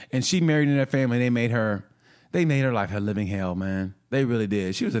mean, and she married into that family. They made her life a living hell, man. They really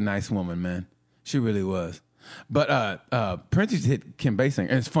did. She was a nice woman, man. She really was. But Prince used to hit Kim Basinger.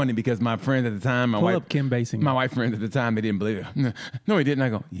 And it's funny because my friends at the time, Pull up Kim Basinger. my white friends at the time, they didn't believe it. No, he didn't. I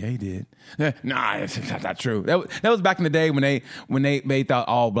go, yeah, he did. Nah, that's not true. That was back in the day when they thought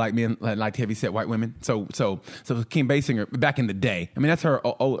all black men liked heavyset white women. So Kim Basinger back in the day. I mean, that's her.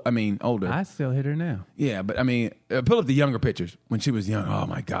 Older. I still hit her now. Yeah, but I mean, pull up the younger pictures when she was young. Oh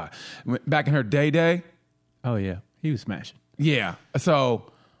my God, back in her day. Oh yeah, he was smashing. Yeah.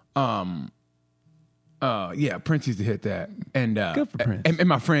 So, yeah, Prince used to hit that, and Good for Prince. And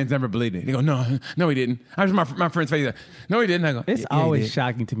my friends never believed it. They go, no, he didn't. I was my friend's face. No, he didn't. I go, It's "Yeah, he always did."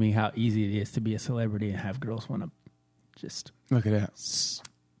 shocking to me how easy it is to be a celebrity and have girls want to just Look at that.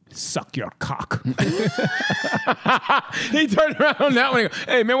 suck your cock. He turned around on that one. And go,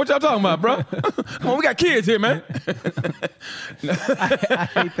 hey man, what y'all talking about, bro? Come on, we got kids here, man. I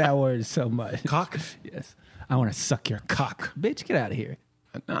hate that word so much. Cock. Yes. I want to suck your cock. Bitch, get out of here.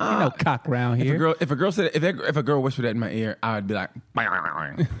 Nah. Ain't no cock around here. If a girl said if a girl whispered that in my ear, I would be like,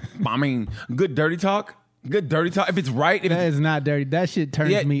 I mean, good dirty talk. Good dirty talk. If it's right, if That it's, is not dirty. That shit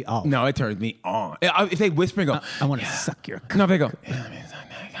turns yeah, me off. No, it turns me on. If they whisper and go, I want to suck your cock. no, if they go,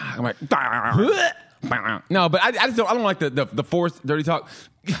 I'm like, no, but I just don't. I don't like the forced dirty talk.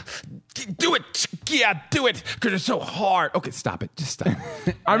 Do it, yeah, do it, because it's so hard. Okay, stop it. Just stop.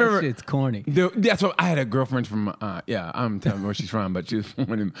 I remember That shit's corny. Dude, that's what I had a girlfriend from. I'm telling where she's from, but she was from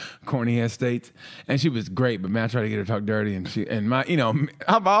one of them corny ass states, and she was great. But man, I tried to get her to talk dirty, and my,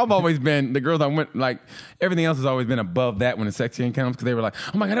 I've always been the girls I went like everything else has always been above that when the sex scene comes because they were like,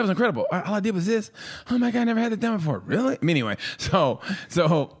 oh my God, that was incredible. All I did was this. Oh my God, I never had that done before. Really? I mean, anyway, so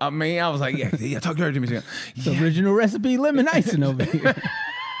I mean, I was like, yeah, talk dirty to me. She goes, The original recipe lemon icing over here.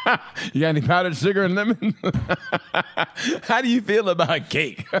 You got any powdered sugar and lemon? How do you feel about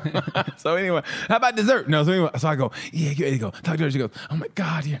cake? So anyway, how about dessert? No, so I go, yeah, get ready to go. Talk to her. She goes, oh my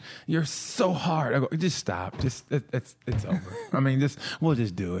God, you're so hard. I go, just stop. It's over. I mean, we'll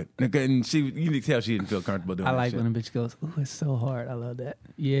just do it. And you can tell she didn't feel comfortable doing I that like shit. when a bitch goes, ooh, it's so hard. I love that.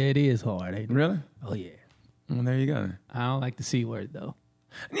 Yeah, it is hard, ain't it? Really? Oh, yeah. Well, there you go. I don't like the C word, though.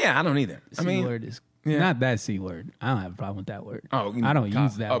 Yeah, I don't either. The C word is Yeah. Not that C word. I don't have a problem with that word. Oh, I don't cock.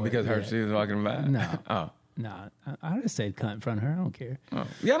 use that. Oh, word. because her Yeah. she was walking about. No. Oh. No, I just say cunt in front of her. I don't care. Oh.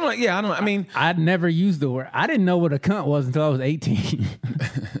 Yeah, I don't. I mean, I'd never used the word. I didn't know what a cunt was until I was 18.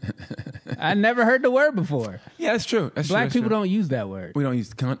 I never heard the word before. yeah, that's true. That's Black true. people don't use that word. We don't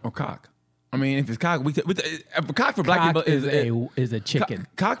use cunt or cock. I mean, if it's cock, cock for black Cock people is a chicken.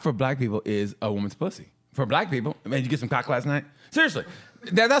 Cock for black people is a woman's pussy. For black people, man, you get some cock last night. Seriously,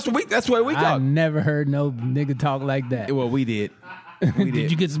 that's what we I talk. never heard no nigga talk like that. Well, we did. We Did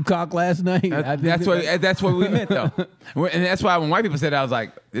you get some cock last night? That's what we meant though, and that's why when white people said, I was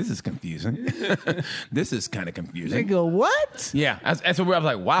like, "This is confusing. This is kind of confusing." Nigga, what? Yeah, that's what I was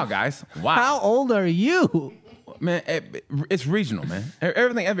like. Wow, guys, wow, How old are you? man, it's regional, man.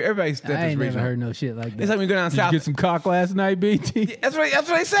 Everybody's I ain't never regional. heard no shit like that. It's like when you go down Did south. you get some cock last night, BT? That's what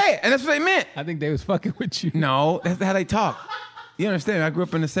they say, and that's what they meant. I think they was fucking with you. No, that's how they talk. You understand? I grew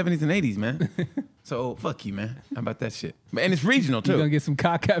up in the 70s and 80s, man. So fuck you, man. How about that shit? And it's regional You gonna too. get some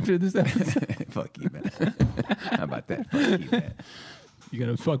cock after this episode? Fuck you, man. How about that? Fuck you, man. You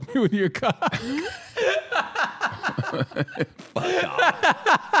gonna fuck me with your cock?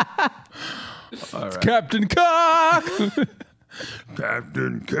 All right. Captain Cock!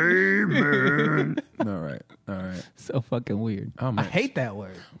 Captain Caveman. All right. All right. So fucking weird. Oh, man. I hate that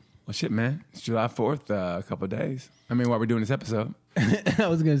word. Well, shit, man. It's July 4th, a couple of days. I mean, while we're doing this episode. I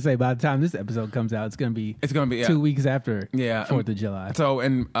was gonna say by the time this episode comes out, it's gonna be 2 weeks after Yeah. 4th of July. So,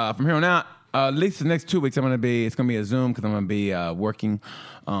 and from here on out, at least the next 2 weeks, it's going to be a Zoom because I'm going to be working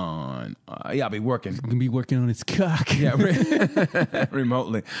on, I'll be working. Gonna be working on his cock. Yeah,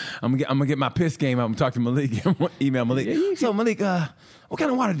 remotely. I'm gonna get my piss game up and talk to Malik. Email Malik. So Malik, what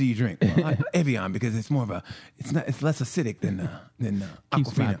kind of water do you drink? Well, I Evian because it's more of it's less acidic than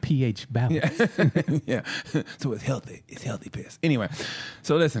Keeps my Aquafina. pH balanced. Yeah, so it's healthy. It's healthy piss. Anyway,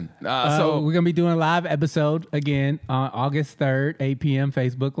 so listen. So we're gonna be doing a live episode again on August 3rd, 8 p.m.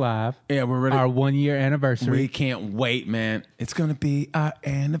 Facebook Live. Yeah, we're ready. Our 1 year anniversary. We can't wait, man. It's gonna be our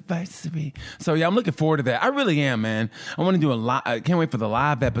anniversary. So yeah, I'm looking forward to that. I really am, man. I want to do a lot. I can't wait for the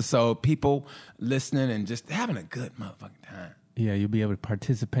live episode. People listening and just having a good motherfucking time. Yeah, you'll be able to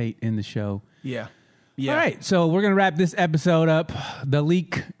participate in the show. Yeah. Yeah. All right, so we're gonna wrap this episode up. The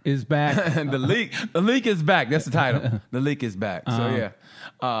leak is back. The leak is back. That's the title. The leak is back. So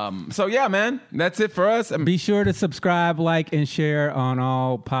yeah, man. That's it for us. Be sure to subscribe, like, and share on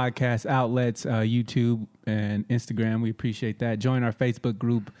all podcast outlets, YouTube and Instagram. We appreciate that. Join our Facebook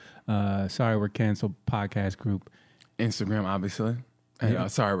group. Sorry, we're canceled podcast group. Instagram, obviously.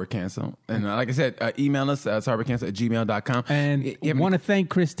 And, sorry, we're canceled. And like I said, email us, sorrywe'recanceled@gmail.com. And want to thank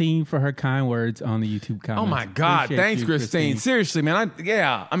Christine for her kind words on the YouTube comments. Oh my God! Appreciate Thanks, you, Christine. Seriously, man.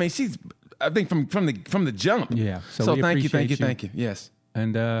 I mean, she's. I think from the jump. Yeah. So we thank you. appreciate you. Yes.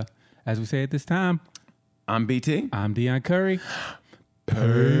 And as we say at this time, I'm BT. I'm Deion Curry.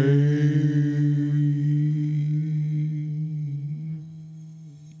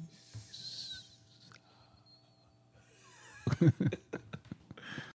 Peace.